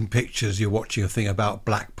talking pictures. You're watching a thing about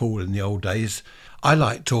Blackpool in the old days. I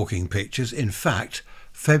like talking pictures. In fact,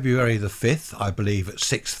 February the 5th, I believe at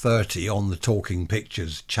 6:30 on the Talking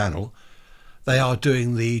Pictures channel, they are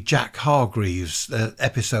doing the Jack Hargreaves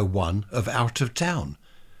episode 1 of Out of Town,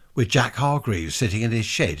 with Jack Hargreaves sitting in his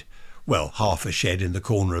shed. Well, half a shed in the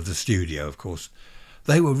corner of the studio, of course.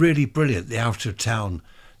 They were really brilliant, the Out of Town.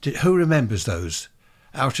 Who remembers those?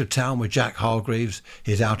 Out of Town with Jack Hargreaves.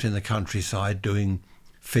 He's out in the countryside doing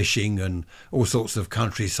fishing and all sorts of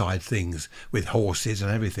countryside things with horses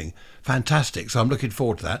and everything. Fantastic. So I'm looking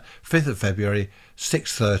forward to that. 5th of February,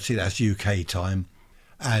 6:30, that's UK time.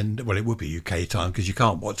 And, well, it would be UK time because you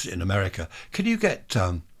can't watch it in America. Can you get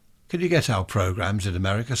our programmes in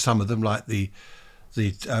America? Some of them, like the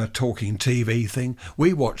talking TV thing.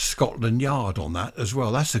 We watch Scotland Yard on that as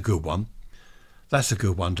well. That's a good one. That's a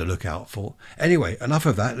good one to look out for. Anyway, enough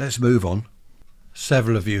of that. Let's move on.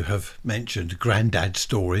 Several of you have mentioned Granddad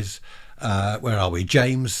stories. Where are we?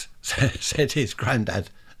 James said his granddad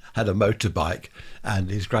had a motorbike, and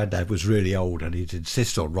his granddad was really old, and he'd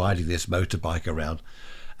insist on riding this motorbike around.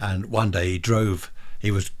 And one day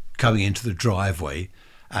he was coming into the driveway,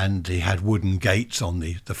 and he had wooden gates on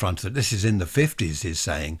the front of it. This is in the 50s, he's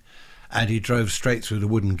saying. And he drove straight through the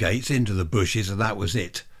wooden gates into the bushes, and that was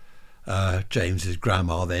it. James's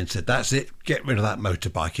grandma then said, that's it, get rid of that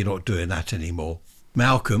motorbike, you're not doing that anymore.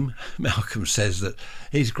 Malcolm says that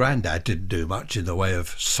his granddad didn't do much in the way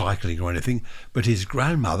of cycling or anything, but his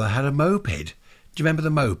grandmother had a moped. Do you remember the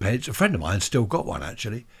mopeds? A friend of mine still got one,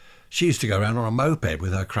 actually. She used to go around on a moped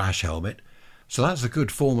with her crash helmet. So that's a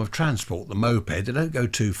good form of transport, the moped. They don't go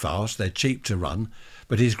too fast, they're cheap to run.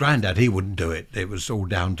 But his granddad, he wouldn't do it. It was all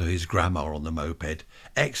down to his grandma on the moped.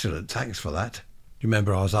 Excellent, thanks for that. You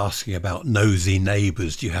remember I was asking about nosy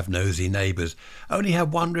neighbours. Do you have nosy neighbours? I only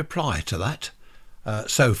had one reply to that,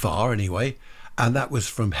 so far anyway, and that was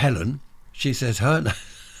from Helen. She says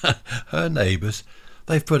her neighbours,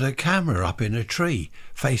 they've put a camera up in a tree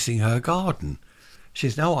facing her garden.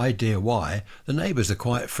 She's no idea why. The neighbours are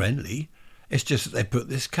quite friendly. It's just that they put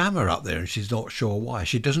this camera up there and she's not sure why.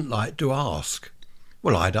 She doesn't like to ask.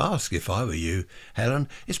 Well, I'd ask if I were you, Helen.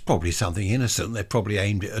 It's probably something innocent. They probably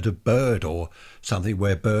aimed it at a bird or something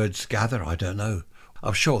where birds gather. I don't know.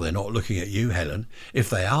 I'm sure they're not looking at you, Helen. If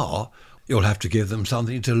they are, you'll have to give them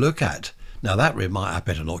something to look at. Now, I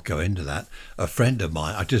better not go into that. A friend of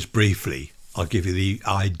mine, I'll give you the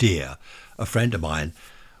idea. A friend of mine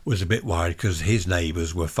was a bit worried because his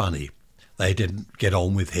neighbours were funny. They didn't get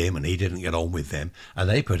on with him and he didn't get on with them. And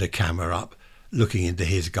they put a camera up looking into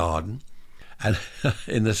his garden. And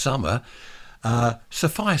in the summer,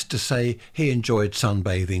 suffice to say, he enjoyed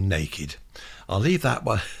sunbathing naked. I'll leave that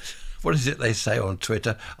What is it they say on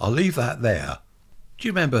Twitter? I'll leave that there. Do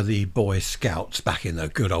you remember the Boy Scouts back in the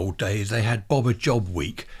good old days? They had Bob a Job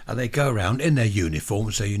Week, and they go around in their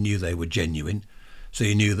uniform, so you knew they were genuine. So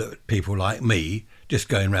you knew that people like me, just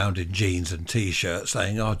going around in jeans and T-shirts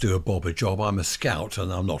saying, I'll do a Bob a job, I'm a scout,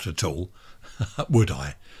 and I'm not at all. Would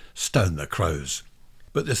I? Stone the crows.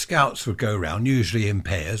 But the scouts would go round, usually in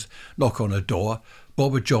pairs, knock on a door,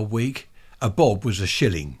 Bob a Job Week. A bob was a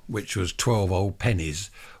shilling, which was 12 old pennies.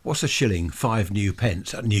 What's a shilling? 5 new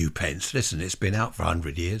pence. New pence. Listen, it's been out for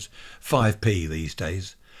 100 years. 5p these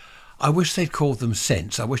days. I wish they'd called them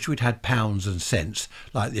cents. I wish we'd had pounds and cents,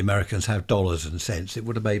 like the Americans have dollars and cents. It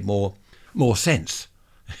would have made more sense.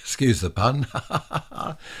 Excuse the pun.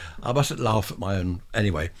 I mustn't laugh at my own.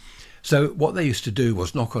 Anyway, so what they used to do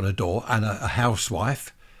was knock on a door, and a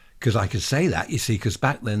housewife, because I could say that, you see, because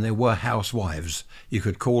back then there were housewives. You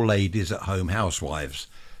could call ladies at home housewives.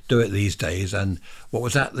 Do it these days. And what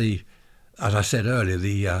was that? As I said earlier,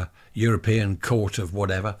 the European Court of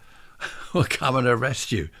whatever will come and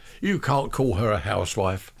arrest you. You can't call her a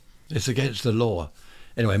housewife. It's against the law.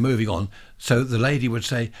 Anyway, moving on. So the lady would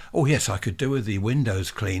say, oh yes, I could do with the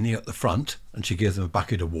windows cleaning at the front. And she'd give them a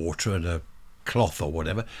bucket of water and a cloth or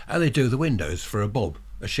whatever. And they'd do the windows for a bob,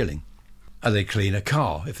 a shilling. And they clean a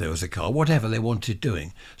car, if there was a car, whatever they wanted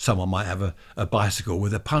doing. Someone might have a bicycle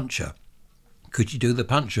with a puncture. Could you do the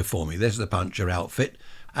puncture for me? There's the puncture outfit.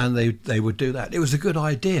 And they would do that. It was a good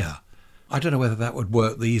idea. I don't know whether that would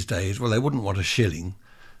work these days. Well, they wouldn't want a shilling.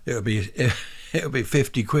 It would be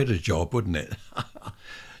 50 quid a job, wouldn't it?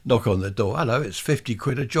 Knock on the door. Hello, it's 50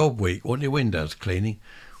 quid a job week. Want your windows cleaning?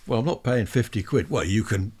 Well, I'm not paying 50 quid. Well, you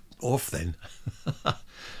can off then.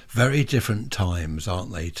 Very different times,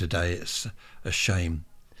 aren't they, today? It's a shame.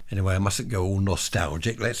 Anyway, I mustn't go all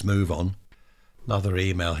nostalgic. Let's move on. Another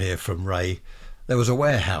email here from Ray. There was a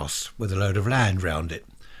warehouse with a load of land round it.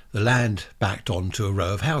 The land backed onto a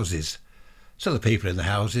row of houses. So the people in the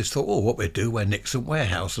houses thought, oh, what we'd do, we're Nixon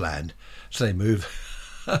warehouse land. So they moved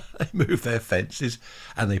their fences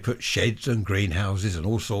and they put sheds and greenhouses and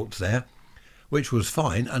all sorts there, which was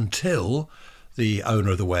fine until the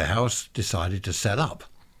owner of the warehouse decided to sell up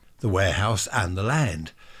the warehouse and the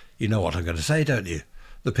land. You know what I'm going to say, don't you?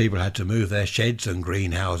 The people had to move their sheds and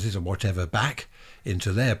greenhouses and whatever back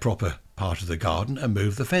into their proper part of the garden and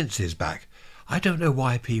move the fences back. I don't know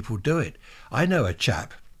why people do it. I know a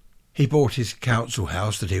chap. He bought his council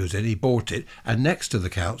house that he was in. He bought it, and next to the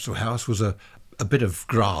council house was a bit of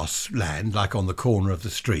grass land, like on the corner of the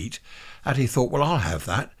street. And he thought, well, I'll have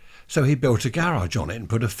that. So he built a garage on it and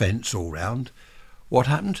put a fence all round. What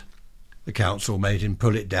happened? The council made him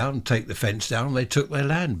pull it down, take the fence down, and they took their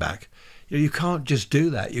land back. You can't just do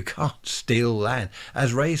that. You can't steal land.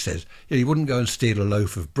 As Ray says, you wouldn't go and steal a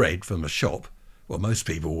loaf of bread from a shop. Well, most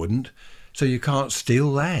people wouldn't. So you can't steal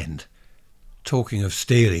land. Talking of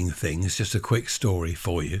stealing things, just a quick story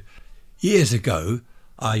for you. Years ago,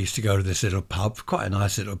 I used to go to this little pub, quite a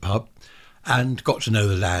nice little pub, and got to know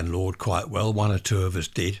the landlord quite well. One or two of us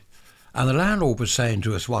did. And the landlord was saying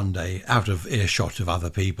to us one day, out of earshot of other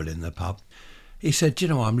people in the pub, he said,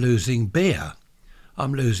 I'm losing beer.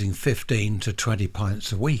 I'm losing 15 to 20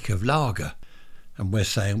 pints a week of lager. And we're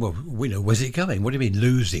saying, well, where's it going? What do you mean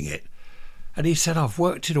losing it? And he said, I've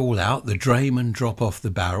worked it all out. The draymen drop off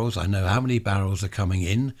the barrels. I know how many barrels are coming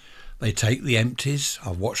in. They take the empties.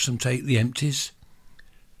 I've watched them take the empties.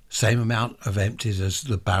 Same amount of empties as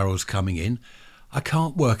the barrels coming in. I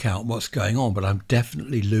can't work out what's going on, but I'm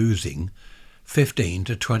definitely losing 15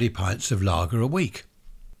 to 20 pints of lager a week.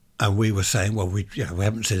 And we were saying, well, we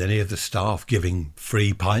haven't seen any of the staff giving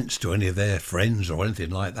free pints to any of their friends or anything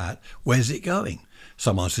like that. Where's it going?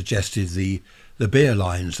 Someone suggested the beer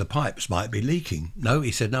lines, the pipes might be leaking. No,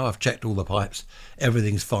 he said, no, I've checked all the pipes.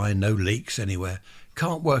 Everything's fine, no leaks anywhere.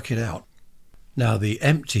 Can't work it out. Now, the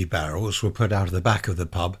empty barrels were put out of the back of the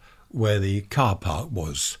pub where the car park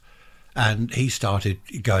was. And he started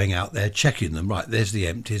going out there, checking them. Right, there's the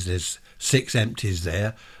empties. There's 6 empties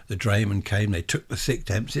there. The drayman came, they took the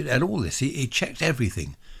 6 empties, and all this. He checked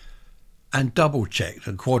everything and double-checked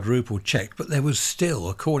and quadruple-checked. But there was still,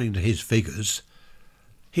 according to his figures,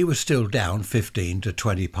 he was still down 15 to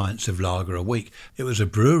 20 pints of lager a week. It was a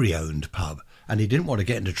brewery-owned pub, and he didn't want to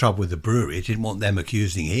get into trouble with the brewery. He didn't want them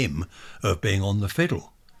accusing him of being on the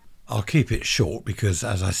fiddle. I'll keep it short because,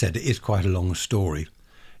 as I said, it is quite a long story.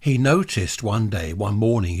 He noticed one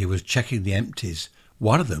morning, he was checking the empties.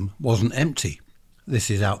 One of them wasn't empty. This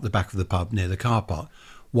is out the back of the pub near the car park.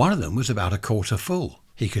 One of them was about a quarter full.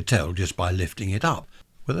 He could tell just by lifting it up.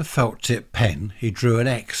 With a felt tip pen, he drew an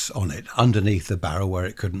X on it underneath the barrel where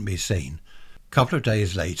it couldn't be seen. A couple of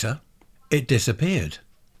days later, it disappeared.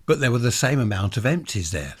 but there were the same amount of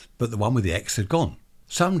empties there, but the one with the X had gone.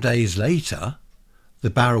 Some days later, the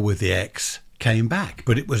barrel with the X came back,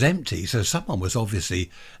 but it was empty, so someone was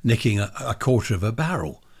obviously nicking a quarter of a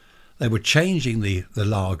barrel. They were changing the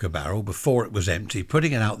lager barrel before it was empty,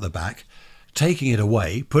 putting it out the back, taking it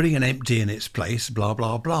away, putting an empty in its place, blah,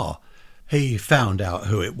 blah, blah. He found out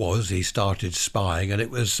who it was. He started spying, and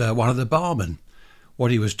it was one of the barmen.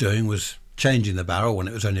 What he was doing was changing the barrel when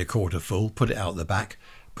it was only a quarter full, put it out the back,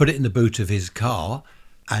 put it in the boot of his car,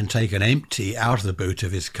 and take an empty out of the boot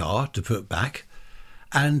of his car to put back.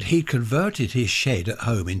 And he converted his shed at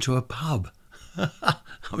home into a pub. I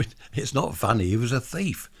mean, it's not funny. He was a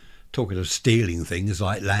thief. Talking of stealing things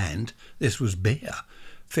like land, this was beer.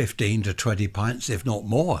 15 to 20 pints, if not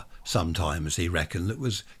more, sometimes, he reckoned, that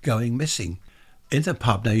was going missing. In the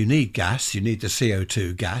pub, now you need gas, you need the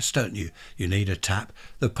CO2 gas, don't you? You need a tap.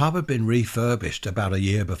 The pub had been refurbished about a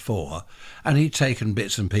year before, and he'd taken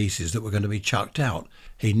bits and pieces that were going to be chucked out.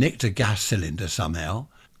 He nicked a gas cylinder somehow.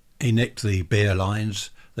 He nicked the beer lines,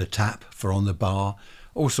 the tap for on the bar,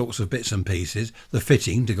 all sorts of bits and pieces, the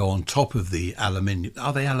fitting to go on top of the aluminium.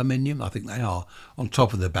 Are they aluminium? I think they are, on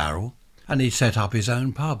top of the barrel. And he'd set up his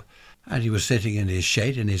own pub. And he was sitting in his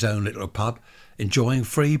shed in his own little pub, enjoying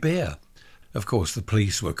free beer. Of course, the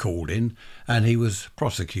police were called in, and he was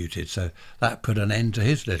prosecuted, so that put an end to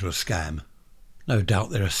his little scam. No doubt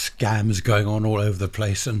there are scams going on all over the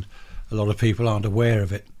place, and a lot of people aren't aware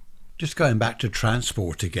of it. Just going back to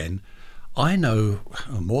transport again, I know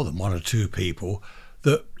more than one or two people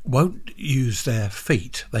that won't use their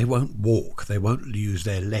feet. They won't walk. They won't use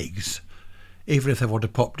their legs. Even if they want to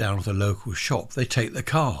pop down to the local shop, they take the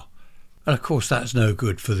car. And of course that's no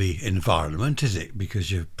good for the environment, is it?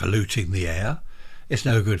 Because you're polluting the air. It's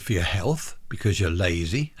no good for your health because you're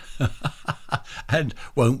lazy and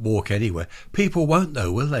won't walk anywhere. People won't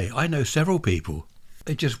though, will they? I know several people.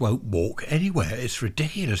 They just won't walk anywhere. It's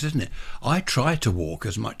ridiculous, isn't it? I try to walk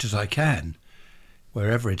as much as I can.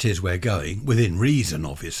 Wherever it is we're going, within reason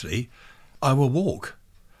obviously, I will walk.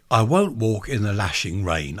 I won't walk in the lashing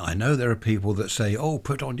rain. I know there are people that say, oh,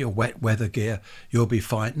 put on your wet weather gear, you'll be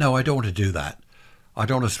fine. No, I don't want to do that. I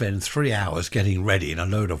don't want to spend 3 hours getting ready in a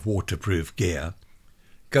load of waterproof gear,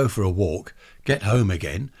 go for a walk, get home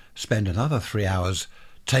again, spend another 3 hours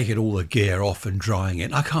taking all the gear off and drying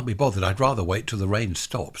it. I can't be bothered. I'd rather wait till the rain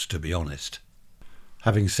stops, to be honest.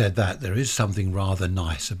 Having said that, there is something rather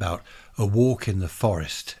nice about a walk in the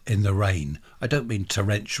forest in the rain. I don't mean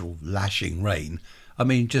torrential, lashing rain. I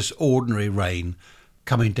mean just ordinary rain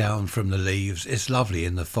coming down from the leaves. It's lovely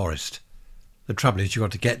in the forest. The trouble is you've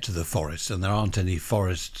got to get to the forest, and there aren't any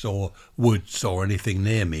forests or woods or anything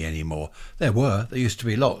near me anymore. There used to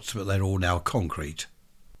be lots, but they're all now concrete.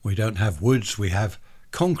 We don't have woods, we have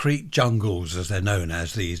concrete jungles, as they're known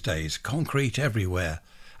as these days. Concrete everywhere.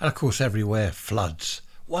 And of course everywhere floods.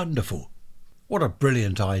 Wonderful. What a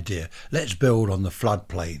brilliant idea. Let's build on the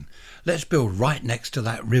floodplain. Let's build right next to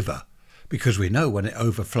that river, because we know when it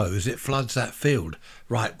overflows it floods that field.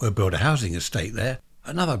 Right, we'll build a housing estate there.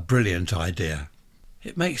 Another brilliant idea.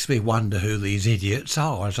 It makes me wonder who these idiots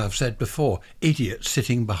are, as I've said before. Idiots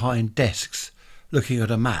sitting behind desks, looking at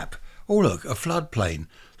a map. Oh look, a floodplain.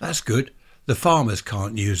 That's good. The farmers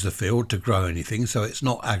can't use the field to grow anything, so it's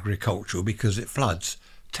not agricultural because it floods.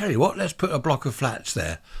 Tell you what, let's put a block of flats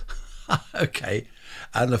there. Okay.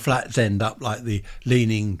 And the flats end up like the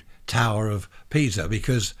Leaning Tower of Pisa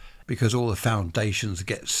because all the foundations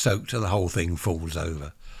get soaked and the whole thing falls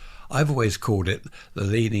over. I've always called it the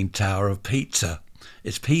Leaning Tower of Pizza.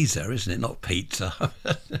 It's Pisa, isn't it? Not pizza.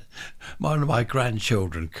 One of my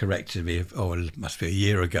grandchildren corrected me, it must be a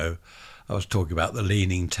year ago. I was talking about the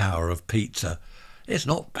Leaning Tower of Pizza. It's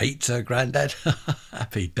not pizza, Granddad.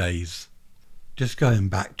 Happy days. Just going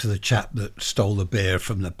back to the chap that stole the beer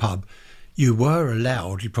from the pub, you were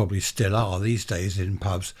allowed, you probably still are these days in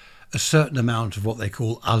pubs, a certain amount of what they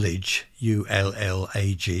call ullage,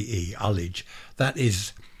 U-L-L-A-G-E, ullage. That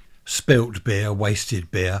is spilt beer, wasted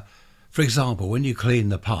beer. For example, when you clean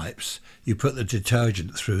the pipes, you put the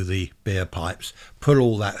detergent through the beer pipes, pull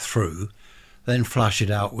all that through, then flush it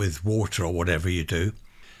out with water or whatever you do,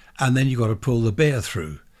 and then you've got to pull the beer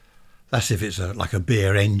through. That's if it's like a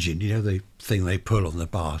beer engine, you know, the thing they pull on the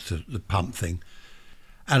bar, the pump thing.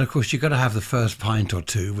 And of course you've got to have the first pint or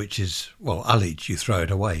two, which is, ullage, you throw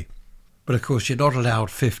it away. But of course you're not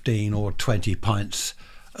allowed 15 or 20 pints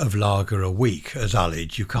of lager a week as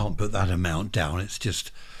ullage. You can't put that amount down, it's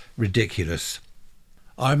just ridiculous.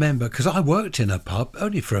 I remember, because I worked in a pub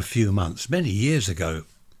only for a few months, many years ago,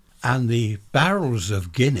 and the barrels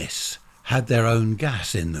of Guinness had their own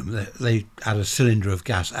gas in them. They had a cylinder of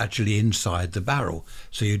gas actually inside the barrel,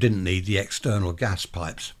 so you didn't need the external gas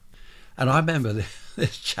pipes. And I remember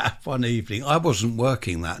this chap one evening, I wasn't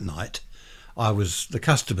working that night. I was the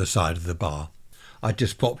customer side of the bar. I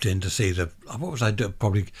just popped in to see what was I doing?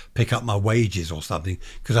 Probably pick up my wages or something,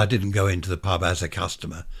 because I didn't go into the pub as a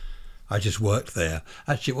customer. I just worked there.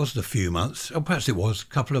 Actually, it wasn't a few months, or perhaps it was a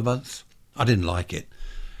couple of months. I didn't like it.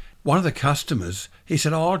 One of the customers, he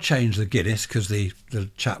said, I'll change the Guinness, because the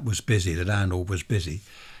chap was busy, the landlord was busy.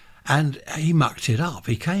 And he mucked it up.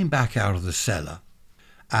 He came back out of the cellar,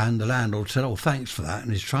 and the landlord said, oh, thanks for that.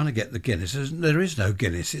 And he's trying to get the Guinness. There is no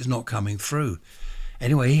Guinness. It's not coming through.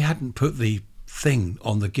 Anyway, he hadn't put the thing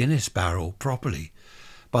on the Guinness barrel properly.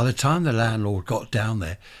 By the time the landlord got down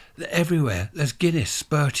there, everywhere there's Guinness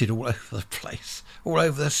spurted all over the place, all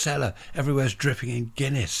over the cellar. Everywhere's dripping in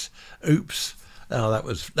Guinness. Oops. Oh,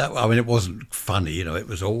 that. I mean, it wasn't funny, it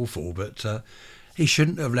was awful, but he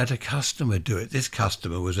shouldn't have let a customer do it. This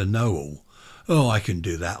customer was a know-all. Oh, I can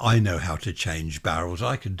do that. I know how to change barrels.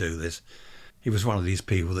 I can do this. He was one of these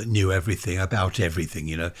people that knew everything about everything,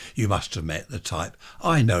 You must have met the type.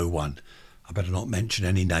 I know one. I better not mention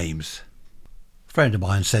any names. A friend of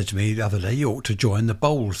mine said to me the other day, you ought to join the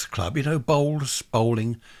bowls club. Bowls,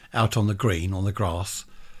 bowling, out on the green, on the grass.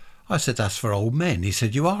 I said, that's for old men. He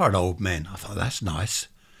said, you are an old man. I thought, that's nice.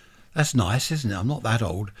 That's nice, isn't it? I'm not that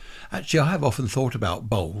old. Actually, I have often thought about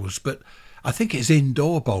bowls, but I think it's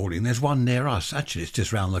indoor bowling. There's one near us. Actually, it's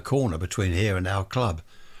just round the corner between here and our club.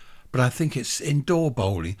 But I think it's indoor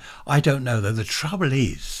bowling. I don't know, though. The trouble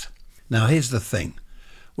is, now here's the thing.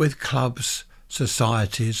 With clubs,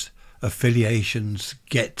 societies, affiliations,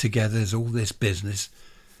 get-togethers, all this business,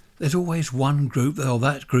 there's always one group,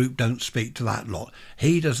 that group don't speak to that lot.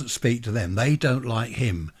 He doesn't speak to them. They don't like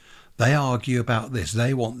him. They argue about this.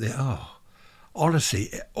 They want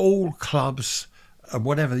honestly, all clubs,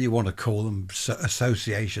 whatever you want to call them,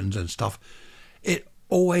 associations and stuff, it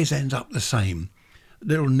always ends up the same.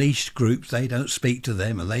 Little niche groups, they don't speak to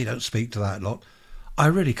them and they don't speak to that lot. I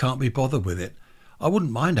really can't be bothered with it. I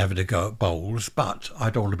wouldn't mind having to go at bowls, but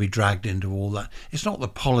I don't want to be dragged into all that. It's not the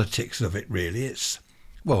politics of it, really. It's,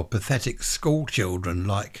 pathetic school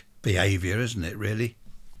children-like behaviour, isn't it, really?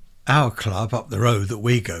 Our club up the road that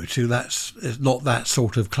we go to, it's not that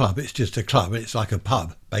sort of club. It's just a club. It's like a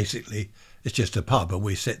pub, basically. It's just a pub, and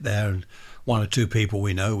we sit there and one or two people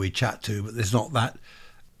we know we chat to, but there's not that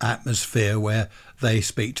atmosphere where they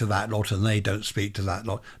speak to that lot and they don't speak to that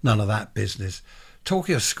lot. None of that business.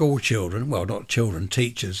 Talking of school children, not children,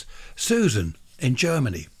 teachers, Susan in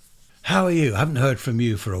Germany. How are you? I haven't heard from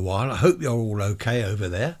you for a while. I hope you're all okay over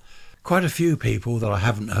there. Quite a few people that I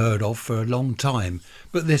haven't heard of for a long time.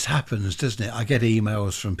 But this happens, doesn't it? I get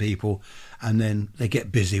emails from people and then they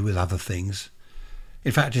get busy with other things.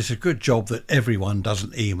 In fact, it's a good job that everyone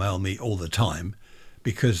doesn't email me all the time,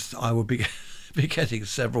 because I would be getting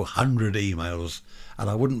several hundred emails and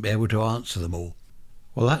I wouldn't be able to answer them all.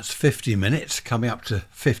 Well, that's 50 minutes, coming up to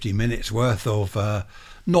 50 minutes worth of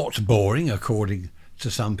not boring, according to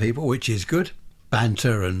some people, which is good.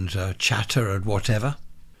 Banter and chatter and whatever.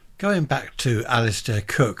 Going back to Alistair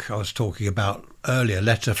Cook, I was talking about earlier,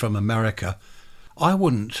 Letter from America. I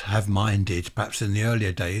wouldn't have minded, perhaps in the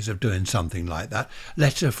earlier days, of doing something like that.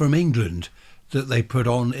 Letter from England that they put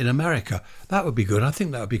on in America. That would be good. I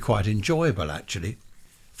think that would be quite enjoyable, actually.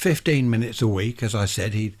 15 minutes a week, as I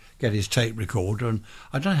said, he'd get his tape recorder, and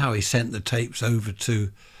I don't know how he sent the tapes over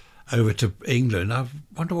to England. I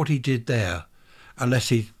wonder what he did there,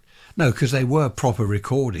 because they were proper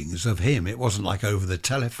recordings of him. It wasn't like over the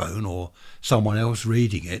telephone or someone else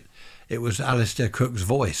reading it. It was Alistair Cook's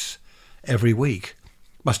voice every week.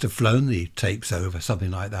 Must have flown the tapes over,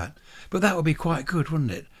 something like that. But that would be quite good,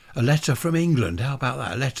 wouldn't it? A letter from England, how about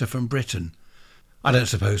that? A letter from Britain. I don't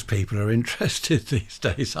suppose people are interested these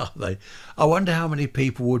days, are they? I wonder how many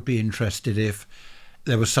people would be interested if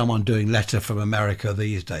there was someone doing Letter from America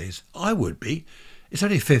these days. I would be. It's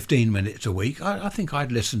only 15 minutes a week. I think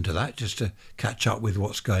I'd listen to that just to catch up with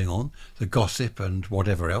what's going on, the gossip and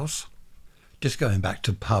whatever else. Just going back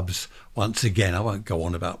to pubs once again. I won't go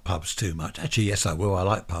on about pubs too much. Actually, yes, I will. I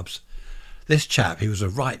like pubs. This chap, he was a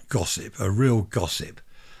right gossip, a real gossip.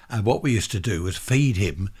 And what we used to do was feed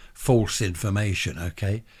him false information,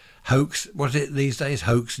 okay? Hoax, what is it these days?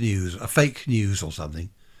 Hoax news, a fake news or something.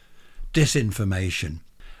 Disinformation.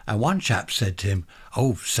 And one chap said to him,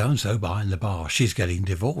 oh, so-and-so behind the bar, she's getting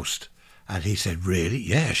divorced. And he said, really?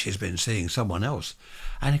 Yeah, she's been seeing someone else.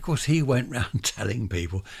 And of course he went round telling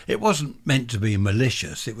people. It wasn't meant to be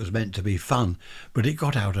malicious, it was meant to be fun, but it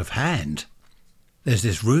got out of hand. There's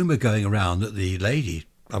this rumour going around that the lady,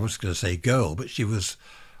 I was going to say girl, but she was,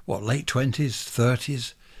 late 20s,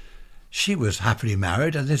 30s? She was happily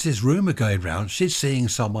married, and there's this rumour going round she's seeing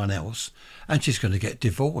someone else and she's going to get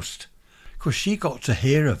divorced. course, she got to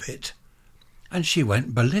hear of it and she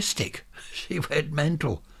went ballistic. She went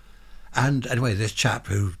mental. And anyway, this chap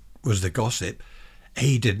who was the gossip,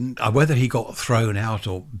 he didn't, whether he got thrown out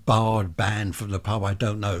or banned from the pub, I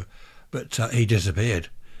don't know, but he disappeared.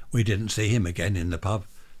 We didn't see him again in the pub.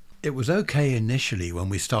 It was okay initially when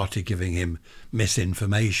we started giving him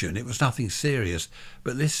misinformation. It was nothing serious.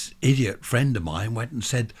 But this idiot friend of mine went and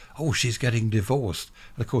said, oh, she's getting divorced.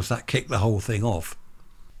 And of course, that kicked the whole thing off.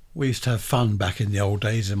 We used to have fun back in the old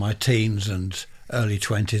days, in my teens and early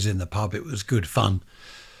 20s in the pub. It was good fun.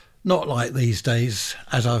 Not like these days.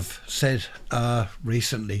 As I've said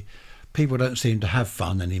recently, people don't seem to have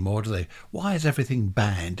fun anymore, do they? Why is everything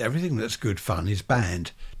banned? Everything that's good fun is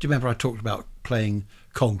banned. Do you remember I talked about playing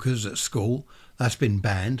conkers at school? That's been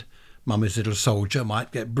banned. Mummy's little soldier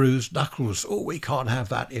might get bruised knuckles. Oh, we can't have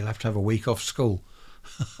that. He'll have to have a week off school.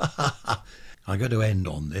 I'm going to end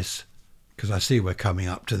on this because I see we're coming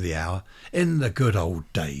up to the hour. In the good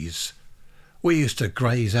old days, we used to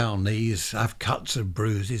graze our knees, have cuts and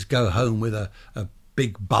bruises, go home with a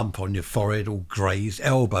big bump on your forehead, all grazed,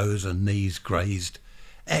 elbows and knees grazed.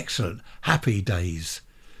 Excellent, happy days.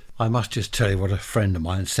 I must just tell you what a friend of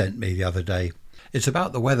mine sent me the other day. It's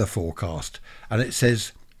about the weather forecast, and it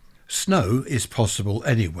says, snow is possible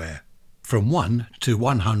anywhere, from 1 to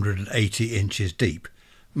 180 inches deep,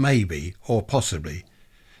 maybe or possibly.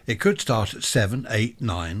 It could start at 7, 8,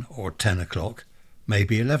 9 or 10 o'clock,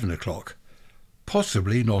 maybe 11 o'clock.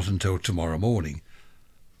 Possibly not until tomorrow morning.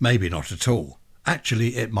 Maybe not at all.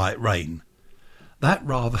 Actually, it might rain. That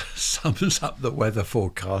rather sums up the weather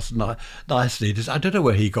forecast nicely. I don't know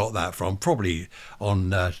where he got that from. Probably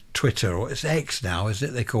on Twitter, or it's X now, is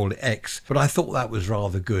it? They call it X. But I thought that was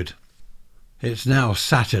rather good. It's now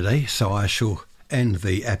Saturday, so I shall end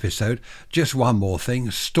the episode. Just one more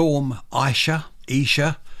thing. Storm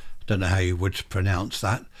Isha, don't know how you would pronounce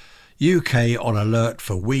that. UK on alert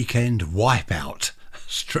for weekend wipeout.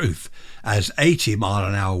 It's truth, as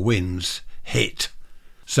 80-mile-an-hour winds hit.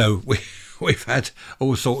 So we've had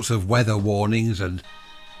all sorts of weather warnings, and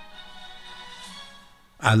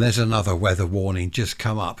there's another weather warning just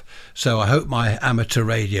come up. So I hope my amateur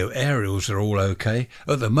radio aerials are all okay.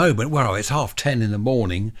 At the moment, well, it's 10:30 in the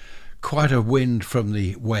morning, quite a wind from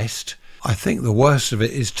the west. I think the worst of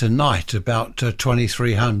it is tonight, about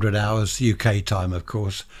 2300 hours UK time, of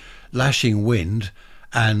course. Lashing wind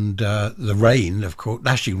and the rain, of course,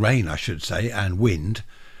 lashing rain, I should say, and wind,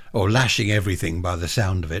 or lashing everything by the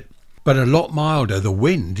sound of it. But a lot milder. The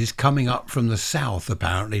wind is coming up from the south,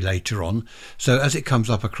 apparently, later on. So as it comes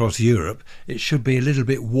up across Europe, it should be a little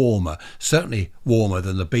bit warmer, certainly warmer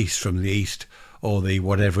than the beast from the east or the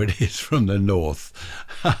whatever it is from the north.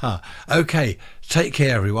 Okay, take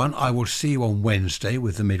care, everyone. I will see you on Wednesday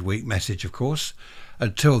with the midweek message, of course.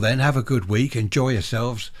 Until then, have a good week. Enjoy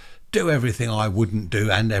yourselves. Do everything I wouldn't do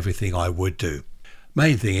and everything I would do.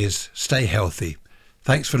 Main thing is stay healthy.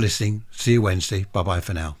 Thanks for listening. See you Wednesday. Bye-bye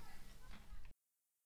for now.